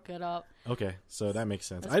 like, broke it up. Okay, so that makes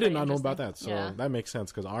sense. I did not know about that, so that makes sense,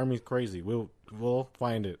 because Army's crazy. We'll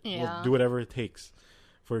find it. Yeah. We'll do whatever it takes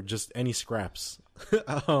for just any scraps.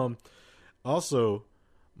 Also,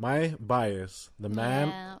 my bias, the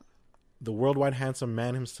man, the worldwide handsome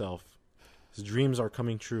man himself, his dreams are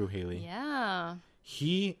coming true, Haley. Yeah.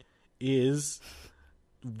 He is,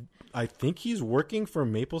 I think he's working for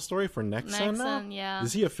MapleStory for Nexon now. Yeah.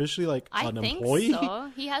 Is he officially like an employee? I think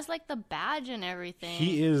so. He has like the badge and everything.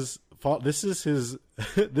 He is. This is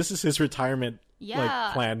his retirement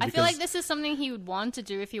plan. I feel like this is something he would want to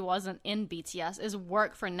do if he wasn't in BTS, is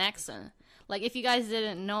work for Nexon. Like, if you guys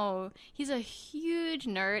didn't know, he's a huge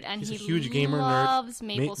nerd, and he's a huge gamer loves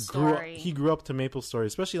nerd. MapleStory. He grew up to MapleStory,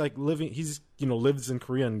 especially like lives in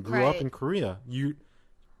Korea and grew up in Korea.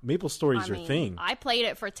 MapleStory is your thing. I played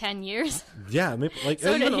it for 10 years. Yeah,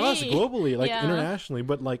 so even us globally, internationally,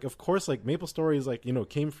 but like of course, like MapleStory is like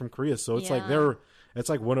came from Korea, so it's like it's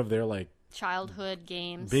like one of their like childhood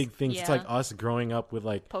games, big things. It's like us growing up with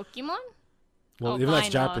like Pokemon. Well, even that's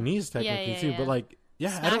Japanese technically too, but like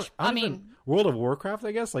I mean World of Warcraft,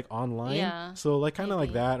 I guess, like online. Yeah. So like kind of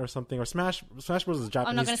like that or something, or Smash Bros is Japanese too.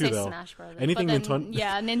 I'm not gonna say though. Smash Bros. Anything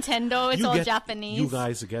Nintendo, it's all Japanese. You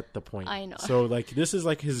guys get the point. I know. So like this is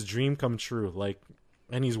like his dream come true, like,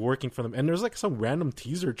 and he's working for them. And there's like some random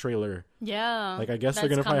teaser trailer. Yeah. Like I guess they're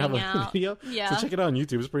gonna probably have a video. Yeah. So check it out on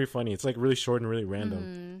YouTube. It's pretty funny. It's like really short and really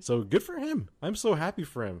random. So good for him. I'm so happy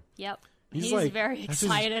for him. Yep. He's like, very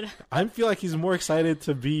excited. I feel like he's more excited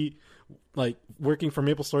to be like working for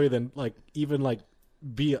MapleStory than like even like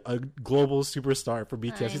be a global superstar for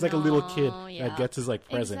BTS. He's like a little kid that gets his like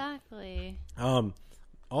present. Exactly.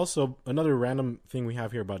 Also, another random thing we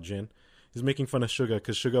have here about Jin. He's making fun of Suga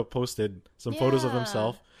because Suga posted some photos of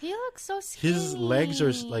himself. He looks so skinny. His legs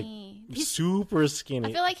are like super skinny.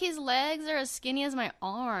 I feel like his legs are as skinny as my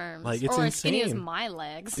arms. Like it's or insane. As skinny as my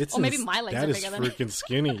legs. Or maybe my legs are bigger than that is freaking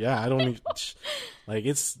skinny. Yeah, I don't even, like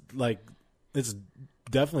it's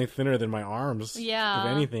definitely thinner than my arms. Yeah.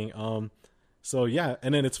 If anything. So yeah,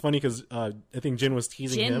 and then it's funny because I think Jin was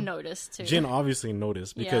teasing him. Jin noticed too. Jin obviously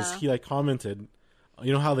noticed because he like commented.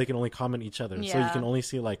 You know how they can only comment each other, so you can only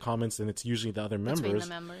see like comments, and it's usually the other members. Between the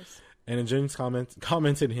members. And then Jin's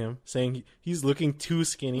commented him saying he's looking too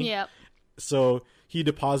skinny. Yep. So he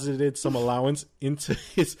deposited some allowance into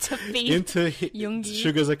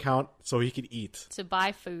Suga's account so he could eat. To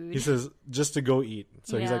buy food. He says just to go eat.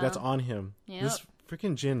 So he's like, that's on him. Yep. This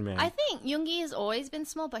freaking Jin, man. I think Yoongi has always been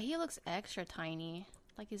small, but he looks extra tiny.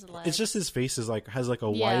 Like his legs. It's just his face is like has like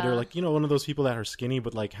a wider, like, you know, one of those people that are skinny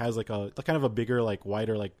but like has like a kind of a bigger, like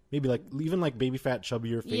wider, like maybe like even like baby fat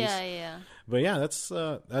chubbier face. Yeah. But yeah, that's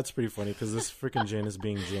pretty funny because this freaking Jin is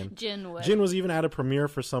being Jin. Jin was even at a premiere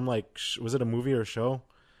for some like was it a movie or a show?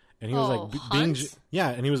 And he was like being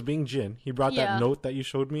and he was being Jin. He brought that note that you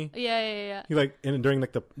showed me. Yeah. He like during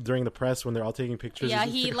the press when they're all taking pictures. Yeah,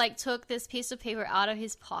 he like took this piece of paper out of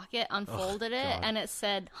his pocket, unfolded it, and it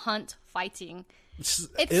said "Hunt Fighting."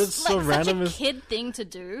 It's so like random. Such a kid thing to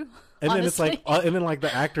do. And honestly. then it's like, and then like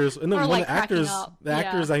the actors, and then one like of the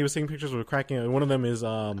actors that he was taking pictures with cracking up. One of them is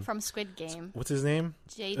from Squid Game. What's his name?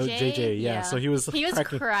 JJ. Oh, JJ. Yeah. So he was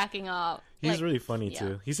cracking up. He's like, really funny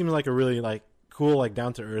too. He seems like a really like cool, like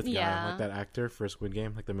down to earth guy, like that actor for Squid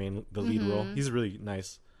Game, like the lead role. He's really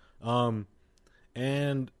nice.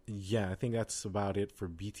 And yeah, I think that's about it for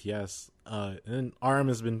BTS. And then RM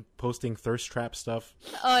has been posting thirst trap stuff.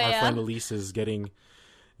 Our friend Elise is getting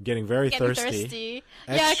very thirsty.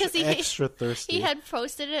 Yeah, because he extra thirsty. He had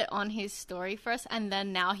posted it on his story first, and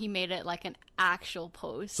then now he made it like an actual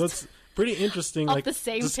post. So it's pretty interesting. Like the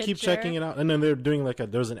same just picture. Keep checking it out. And then they're doing like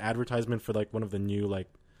there's an advertisement for like one of the new like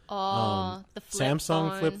the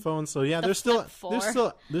Samsung flip phone. So yeah, they're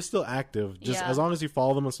still active. Just as long as you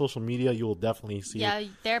follow them on social media, you will definitely see. Yeah,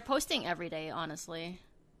 they're posting every day. Honestly,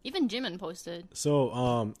 even Jimin posted.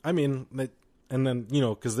 So I mean, and then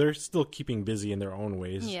because they're still keeping busy in their own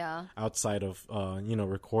ways. Yeah. Outside of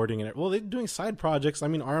recording and they're doing side projects. I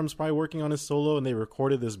mean, RM's probably working on his solo, and they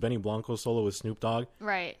recorded this Benny Blanco solo with Snoop Dogg.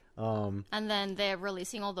 Right. And then they're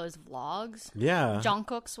releasing all those vlogs. Yeah.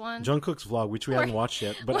 Jungkook's vlog, which we haven't watched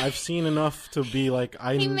yet, but I've seen enough to be like,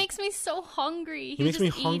 he makes me so hungry. He makes me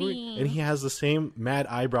hungry, and he has the same mad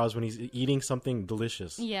eyebrows when he's eating something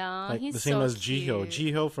delicious. Yeah, like he's the same so as cute. Jiho.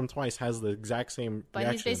 Jiho from Twice has the exact same but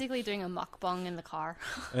reaction. He's basically doing a mukbang in the car.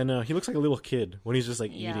 And he looks like a little kid when he's just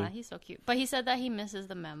like eating. Yeah, he's so cute. But he said that he misses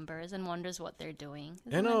the members and wonders what they're doing.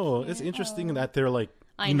 I know. It's interesting that they're like,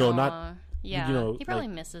 not... Yeah, he probably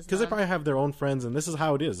misses them. Because they probably have their own friends, and this is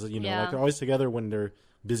how it is. Like they're always together when they're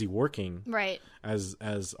busy working, right? As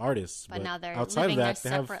artists. But now they're outside living of that,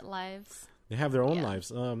 their separate lives. They have their own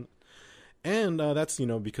lives. And that's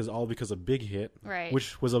because of Big Hit, right?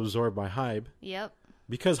 Which was absorbed by Hybe. Yep.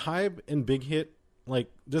 Because Hybe and Big Hit,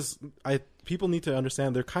 people need to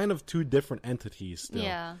understand they're kind of two different entities still.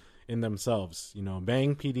 Yeah. In themselves,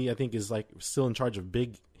 Bang PD I think is still in charge of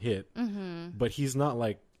Big Hit, but he's not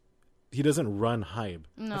he doesn't run Hybe.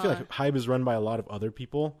 No. I feel like Hybe is run by a lot of other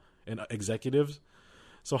people and executives.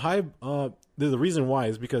 So Hybe, the reason why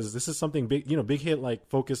is because this is something big. Big Hit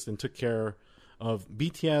focused and took care of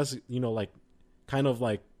BTS.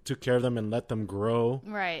 Took care of them and let them grow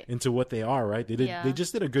into what they are. Right? They did. Yeah. They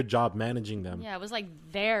just did a good job managing them. Yeah, it was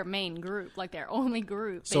their main group, their only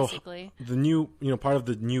group, basically. So the new, part of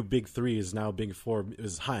the new Big Three is now Big Four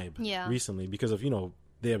is Hybe. Yeah. Recently, because of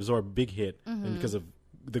they absorbed Big Hit and because of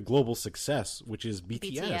the global success, which is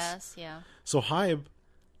BTS. BTS, yeah. So Hybe,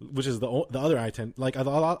 which is the other item,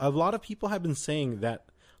 a lot of people have been saying that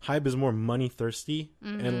Hybe is more money thirsty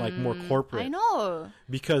and more corporate. I know.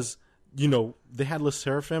 Because they had LE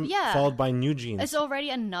SSERAFIM followed by New Jeans. It's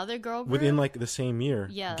already another girl group within the same year.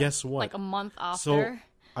 Yeah. Guess what? A month after. So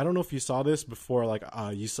I don't know if you saw this before.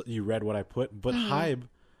 You read what I put, but Hybe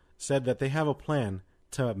said that they have a plan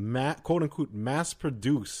to quote unquote mass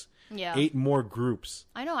produce 8 more groups.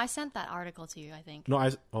 I know. I sent that article to you, I think.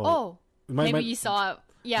 No, maybe you saw it.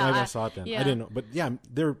 Yeah, I saw it then. Yeah. I didn't know, but yeah,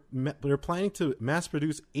 they're planning to mass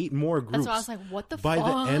produce 8 more groups. That's why I was like, what the by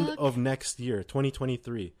fuck? the end of next year,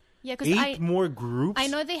 2023. Yeah, because 8 more groups. I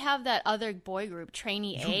know they have that other boy group,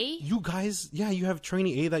 Trainee A. You guys, you have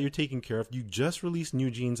Trainee A that you're taking care of. You just released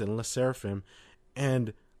New Jeans and LE SSERAFIM,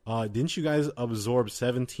 and didn't you guys absorb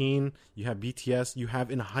 17? You have BTS. You have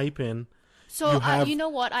ENHYPEN. So you know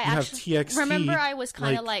what? I actually TXT, remember I was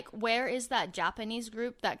kind of where is that Japanese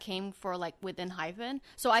group that came for within Hypen?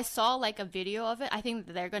 So I saw a video of it. I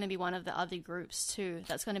think they're going to be one of the other groups too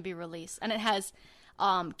that's going to be released, and it has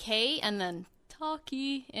K and then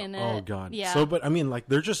Taki in it. Oh god. Yeah. So but I mean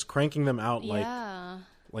they're just cranking them out they're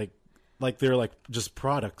just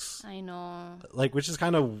products. I know. Which is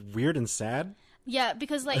kind of weird and sad. Yeah,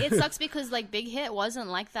 because it sucks because Big Hit wasn't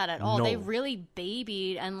like that at all. No. They really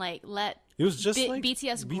babied and let it was just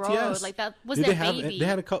BTS grow. BTS. That was Did their they have, baby. They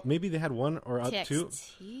had a couple. Maybe they had one or two.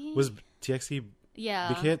 Was TXT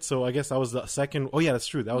Big Hit? So I guess that was the second. Oh yeah, that's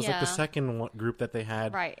true. That was the second one group that they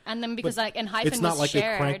had. Right, and then because ENHYPEN it's not was they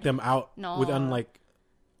shared. cranked them out within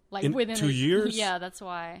within 2 years. Yeah, that's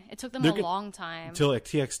why it took them a long time until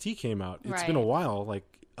TXT came out. It's been a while.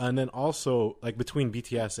 And then also between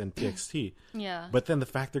BTS and TXT. Yeah. But then the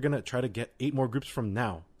fact they're gonna try to get 8 more groups from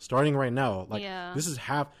now, starting right now. This is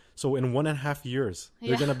half. So in 1.5 years,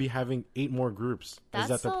 they're gonna be having 8 more groups. Is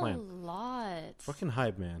that the plan? That's a lot. Fucking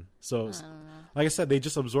Hybe, man. So, like I said, they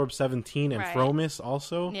just absorbed 17 and Fromis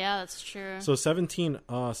also. Yeah, that's true. So 17.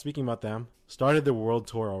 Speaking about them, started the world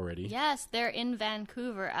tour already. Yes, they're in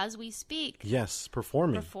Vancouver as we speak. Yes,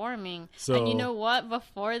 performing. So, and you know what?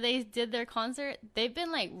 Before they did their concert, they've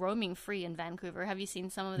been roaming free in Vancouver. Have you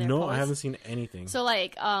seen some of their posts? I haven't seen anything. So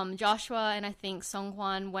Joshua and I think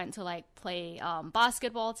Seonghwan went to play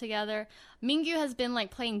basketball together. Mingyu has been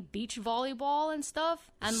playing beach volleyball and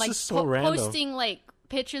stuff, and posting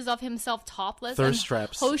pictures of himself topless. Thirst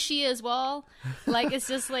traps. Hoshi as well. It's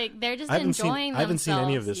just they're just enjoying themselves. I haven't seen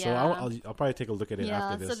any of this, so I'll probably take a look at it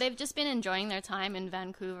after this. So they've just been enjoying their time in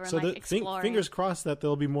Vancouver and exploring. Fingers crossed that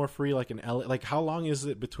they'll be more free in LA. How long is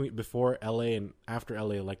it before LA and after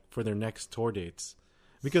LA for their next tour dates?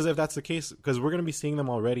 Because if that's the case, because we're going to be seeing them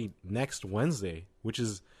already next Wednesday, which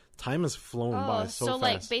is time has flown by so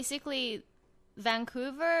fast. Basically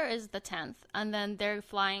Vancouver is the 10th, and then they're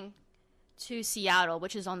flying to Seattle,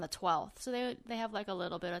 which is on the 12th. So they have a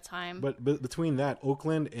little bit of time. But between that,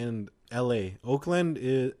 Oakland and LA.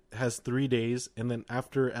 Oakland has 3 days, and then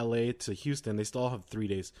after LA to Houston, they still have 3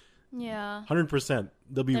 days. Yeah. 100%.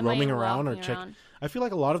 They'll be roaming around or check. I feel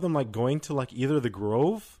like a lot of them going to either the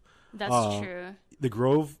Grove. That's true. The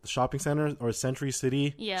Grove Shopping Center or Century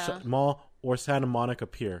City Mall or Santa Monica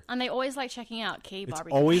Pier. And they always checking out K-barbecue.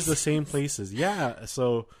 It's always the same places. Yeah.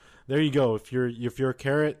 So there you go. If you're a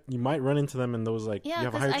carrot, you might run into them in those like you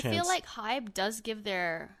have a higher chance. I feel like HYBE does give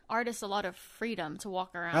their artists a lot of freedom to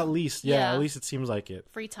walk around. At least, at least it seems like it.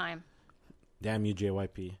 Free time. Damn you,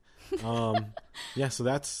 JYP. Yeah, so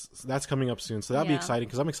that's coming up soon. So that'll be exciting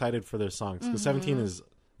because I'm excited for their songs. Because 17 is,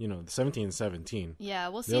 17 is 17. Yeah,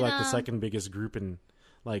 we'll see. They're like the second biggest group in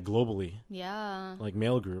like globally. Yeah. Like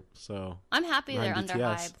male group. So I'm happy they're under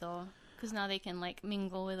HYBE though, because now they can like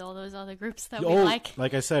mingle with all those other groups that we like.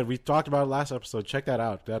 Like I said, we talked about it last episode. Check that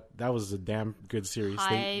out. That was a damn good series.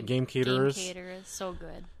 Game Caterers. Game Caterers, so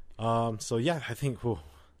good. So yeah, I think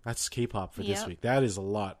that's K-pop for this week. That is a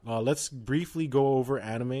lot. Let's briefly go over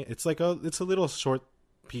anime. It's a little short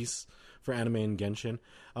piece for anime and Genshin.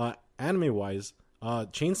 Anime wise,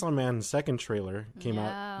 Chainsaw Man's second trailer came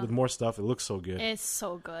out with more stuff. It looks so good. It's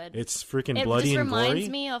so good. It's freaking bloody and gory. It reminds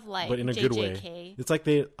me of like, but in a JJK. good way. It's like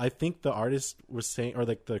I think the artist was saying, or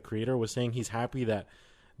like the creator was saying, he's happy that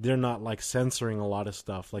they're not like censoring a lot of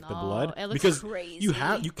stuff like the blood, it looks because crazy.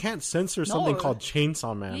 you can't censor something called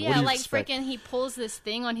Chainsaw Man. Yeah, like freaking he pulls this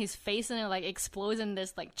thing on his face and it like explodes and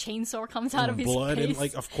this like chainsaw comes out of his blood face. And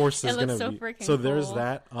like of course there's gonna so be so there's cool.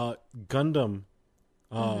 that Gundam.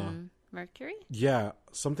 Mercury? Yeah,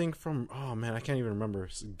 something from I can't even remember.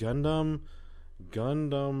 Gundam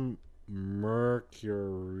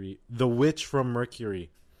Mercury. The Witch from Mercury.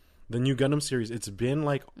 The new Gundam series. It's been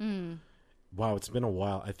like wow, it's been a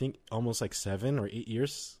while. I think almost like 7 or 8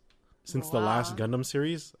 years since the last Gundam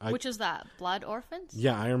series. Which is that? Blood Orphans?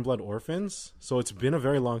 Yeah, Iron Blood Orphans. So it's been a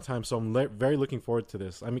very long time. So I'm very looking forward to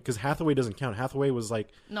this. I mean, because Hathaway doesn't count. Hathaway was like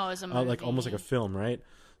no, it's a movie. like almost like a film, right?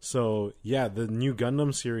 So yeah, the new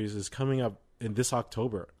Gundam series is coming up in this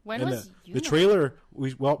October. When was the trailer?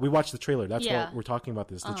 We watched the trailer. That's why we're talking about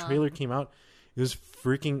this. The trailer came out. It was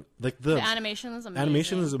freaking like the animation is amazing.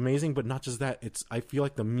 Animation is amazing, but not just that. I feel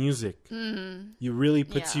like the music. You really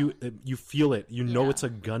puts you feel it. You know it's a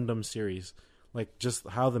Gundam series. Like just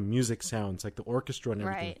how the music sounds, like the orchestra and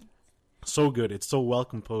everything. Right. So good. It's so well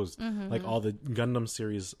composed. Like all the Gundam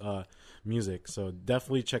series music. So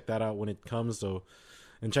definitely check that out when it comes though.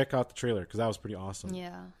 And check out the trailer because that was pretty awesome.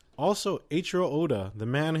 Yeah. Also, Eiichiro Oda, the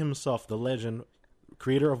man himself, the legend,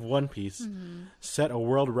 creator of One Piece, set a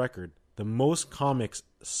world record. The most comics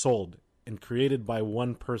sold and created by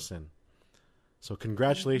one person. So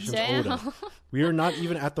congratulations, Oda. We are not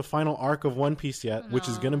even at the final arc of One Piece yet, which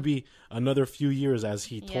is going to be another few years as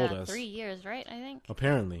he told us. 3 years, right? I think.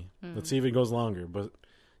 Apparently. Let's see if it goes longer. But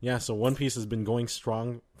yeah, so One Piece has been going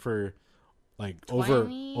strong for like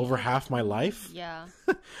over half my life. Yeah.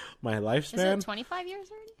 My lifespan. Is it 25 years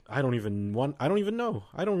already? I don't even know.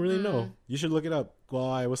 I don't really know. You should look it up.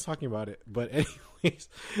 Well, I was talking about it. But anyways,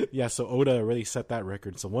 yeah, so Oda really set that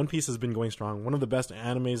record. So One Piece has been going strong. One of the best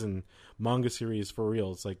animes and manga series for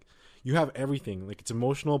real. It's like you have everything. Like it's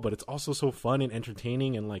emotional, but it's also so fun and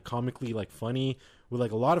entertaining and like comically like funny with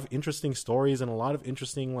like a lot of interesting stories and a lot of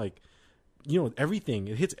interesting like everything.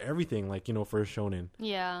 It hits everything like, for a shonen.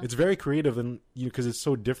 Yeah. It's very creative and because it's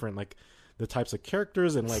so different like the types of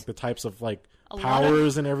characters and like the types of like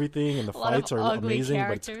powers and everything and the fights are amazing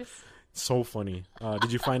characters. But it's so funny.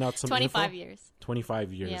 Did you find out some 25 info? years.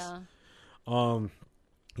 25 years. Yeah.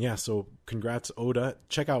 Yeah, so congrats Oda.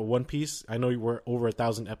 Check out One Piece. I know we're over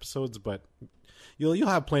 1,000 episodes, but you'll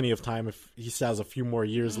have plenty of time if he still has a few more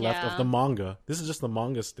years left of the manga. This is just the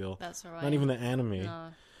manga still. That's right. Not even the anime.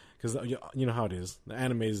 Because you know how it is. The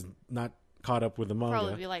anime is not caught up with the manga.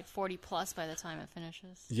 Probably be like 40 plus by the time it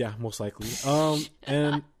finishes. Yeah, most likely.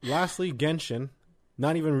 And lastly, Genshin.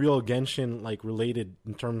 Not even real Genshin like related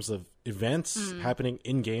in terms of events happening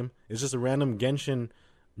in game. It's just a random Genshin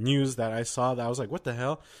news that I saw that I was like, what the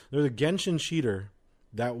hell? There's a Genshin cheater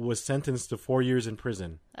that was sentenced to 4 years in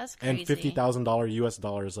prison. That's crazy. And $50,000 US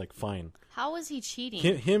dollars like fine. How was he cheating?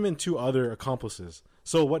 Him and 2 other accomplices.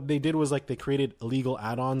 So what they did was like they created illegal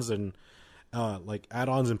add-ons and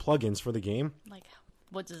add-ons and plugins for the game. Like,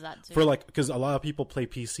 what does that do? For like, because a lot of people play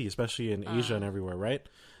PC, especially in Asia and everywhere, right?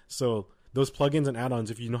 So those plugins and add-ons,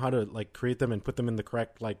 if you know how to like create them and put them in the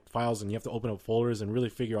correct like files, and you have to open up folders and really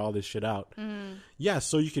figure all this shit out. Yeah,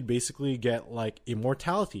 so you could basically get like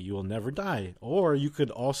immortality, you will never die, or you could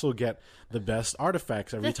also get the best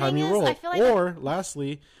artifacts every time you roll, or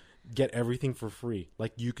lastly, get everything for free.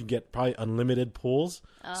 Like you could get probably unlimited pulls,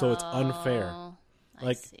 so it's unfair.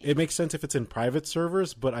 Like it makes sense if it's in private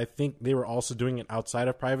servers, but I think they were also doing it outside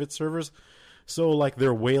of private servers. So like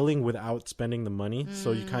they're whaling without spending the money.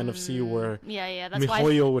 So you kind of see where that's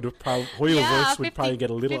MiHoYo would HoYoverse would probably get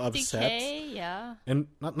a little 50K, upset. Yeah. And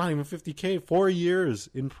not even 50K, 4 years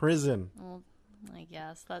in prison. Well, I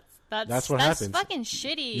guess that's what happens. That's fucking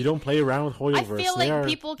shitty. You don't play around with Hoyoverse. I feel like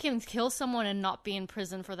people can kill someone and not be in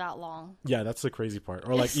prison for that long. Yeah, that's the crazy part.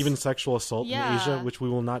 Or like even sexual assault in Asia, which we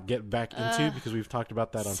will not get back into because we've talked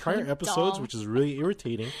about that on prior episodes, which is really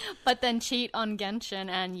irritating. But then cheat on Genshin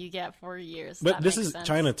and you get 4 years. But this is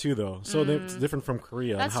China too, though, so it's different from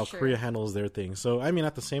Korea and how Korea handles their thing. So I mean,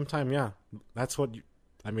 at the same time, that's what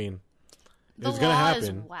it's gonna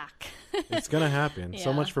happen. Is whack. It's gonna happen.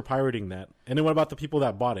 So much for pirating that. And then what about the people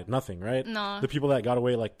that bought it? Nothing, right? No. The people that got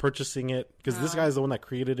away like purchasing it, because this guy is the one that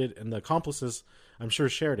created it, and the accomplices, I'm sure,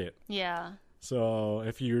 shared it. Yeah. So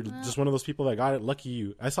if you're just one of those people that got it, lucky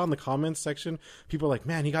you. I saw in the comments section, people are like,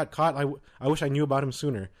 "Man, he got caught. I wish I knew about him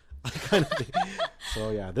sooner." Kind of thing.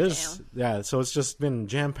 So so it's just been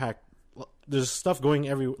jam packed. There's stuff going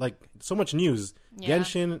like so much news. Yeah.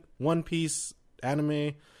 Genshin, One Piece,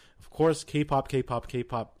 anime. Of course, K-pop,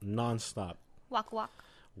 nonstop.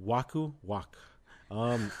 Waku wak.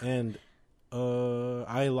 And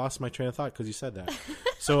I lost my train of thought because you said that.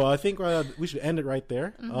 So I think we should end it right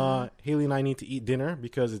there. Haley and I need to eat dinner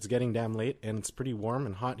because it's getting damn late and it's pretty warm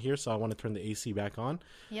and hot here. So I want to turn the AC back on.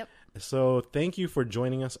 Yep. So thank you for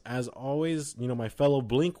joining us as always. You know, my fellow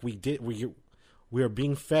Blink, we are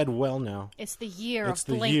being fed well now. It's the year of Blink.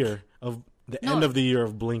 It's the year of. End of the year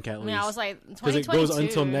of Blink, at least. I was like, 2022. Because it goes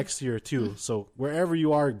until next year, too. So wherever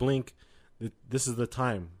you are, Blink, this is the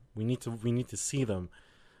time. We need to see them.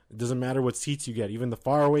 It doesn't matter what seats you get. Even the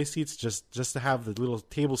faraway seats, just to have the little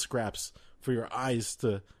table scraps for your eyes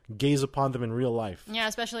to gaze upon them in real life. Yeah,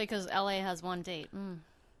 especially because LA has one date.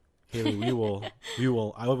 Haley, I will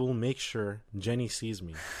make sure Jenny sees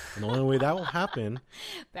me. And the only way that will happen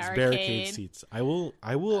is barricade seats. I will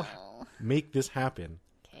make this happen.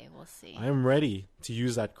 We'll see. I am ready to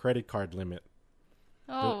use that credit card limit.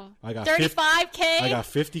 Oh, I got 35K? I got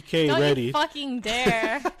 50K Don't ready. You fucking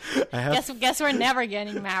dare. Guess we're never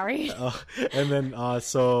getting married. And then,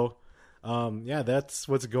 that's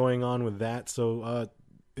what's going on with that. So,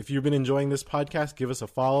 if you've been enjoying this podcast, give us a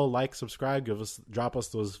follow, like, subscribe, drop us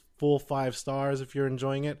those full 5 stars if you're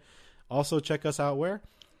enjoying it. Also, check us out where?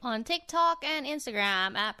 On TikTok and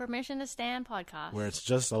Instagram at Permission to Stand Podcast. Where it's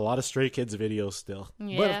just a lot of Stray Kids videos still.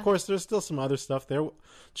 Yeah. But, of course, there's still some other stuff there.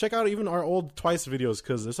 Check out even our old Twice videos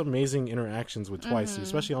because there's amazing interactions with Twice,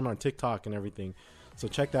 especially on our TikTok and everything. So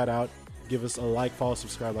check that out. Give us a like, follow,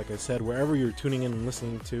 subscribe, like I said, wherever you're tuning in and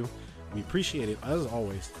listening to. We appreciate it, as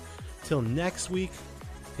always. Till next week,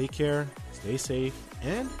 take care, stay safe,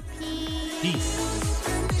 and peace.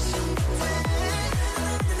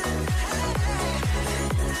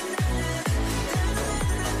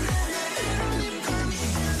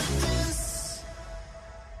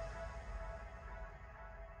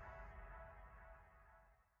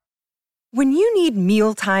 When you need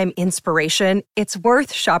mealtime inspiration, it's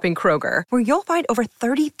worth shopping Kroger, where you'll find over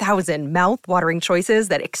 30,000 mouth-watering choices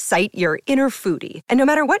that excite your inner foodie. And no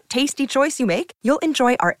matter what tasty choice you make, you'll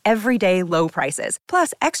enjoy our everyday low prices,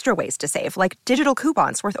 plus extra ways to save, like digital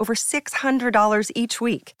coupons worth over $600 each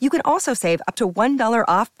week. You can also save up to $1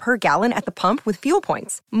 off per gallon at the pump with fuel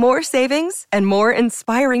points. More savings and more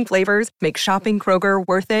inspiring flavors make shopping Kroger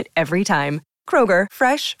worth it every time. Kroger,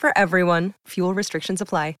 fresh for everyone. Fuel restrictions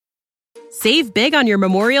apply. Save big on your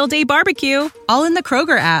Memorial Day barbecue, all in the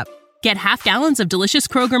Kroger app. Get half gallons of delicious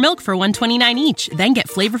Kroger milk for $1.29 each. Then get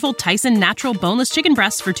flavorful Tyson natural boneless chicken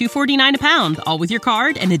breasts for $2.49 a pound, all with your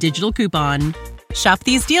card and a digital coupon. Shop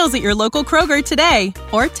these deals at your local Kroger today,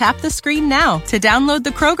 or tap the screen now to download the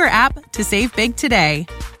Kroger app to save big today.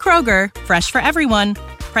 Kroger, fresh for everyone.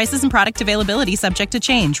 Prices and product availability subject to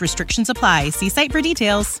change. Restrictions apply. See site for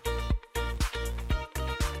details.